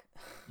backpack.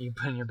 You can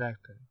put it in your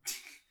backpack.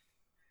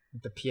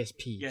 With the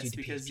PSP. Yes, dude,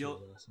 because PSP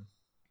awesome.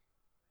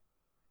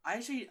 I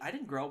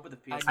didn't grow up with a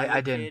PSP.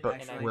 I didn't, but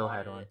Will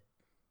had one.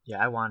 Yeah,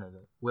 I wanted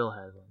it. Will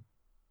had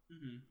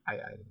one. I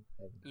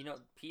didn't.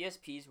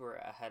 PSPs were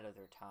ahead of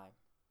their time.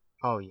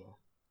 Oh yeah.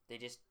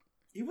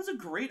 It was a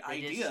great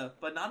idea,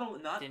 but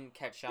not didn't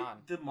catch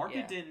on. The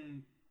market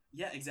didn't.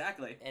 Yeah,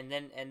 exactly. And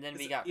then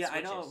we got Switches.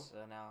 I know.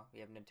 So now we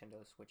have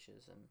Nintendo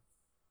Switches and.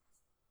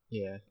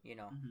 Yeah.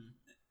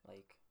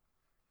 Like.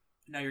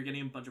 Now you're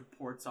getting a bunch of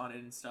ports on it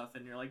and stuff,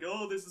 and you're like,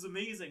 "Oh, this is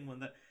amazing." When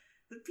the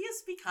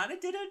PSP kind of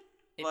did it.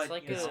 It's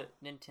like a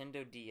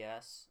Nintendo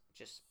DS,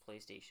 just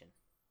PlayStation.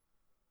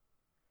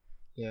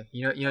 Yeah,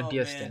 you know what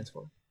DS stands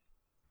for?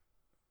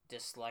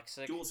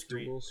 Dyslexic. Dual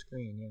screen. Dual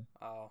screen.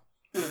 Yeah. Oh.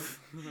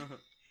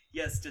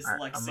 Yes,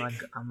 dyslexic.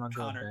 Right, I'm gonna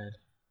go to bed.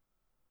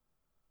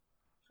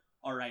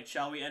 All right,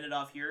 shall we end it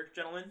off here,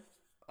 gentlemen?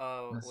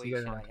 Oh, Unless wait, you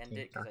guys should wanna I end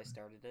continue it because I talking.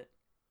 started it?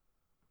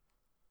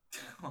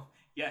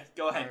 Yeah,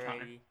 go ahead,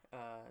 Connor. Alrighty.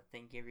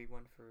 Thank you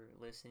everyone for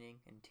listening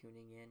and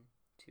tuning in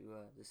to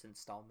this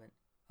installment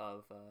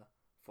of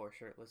Four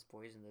Shirtless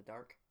Boys in the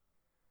Dark.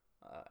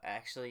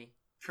 Actually,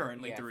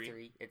 Currently yeah, 3.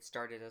 3. It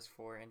started as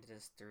 4, ended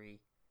as 3,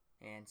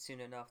 and soon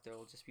enough there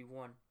will just be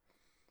 1.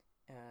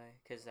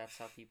 Because that's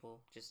how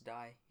people just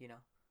die, you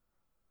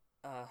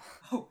know.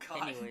 Oh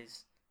God.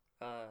 Anyways,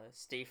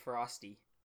 stay frosty.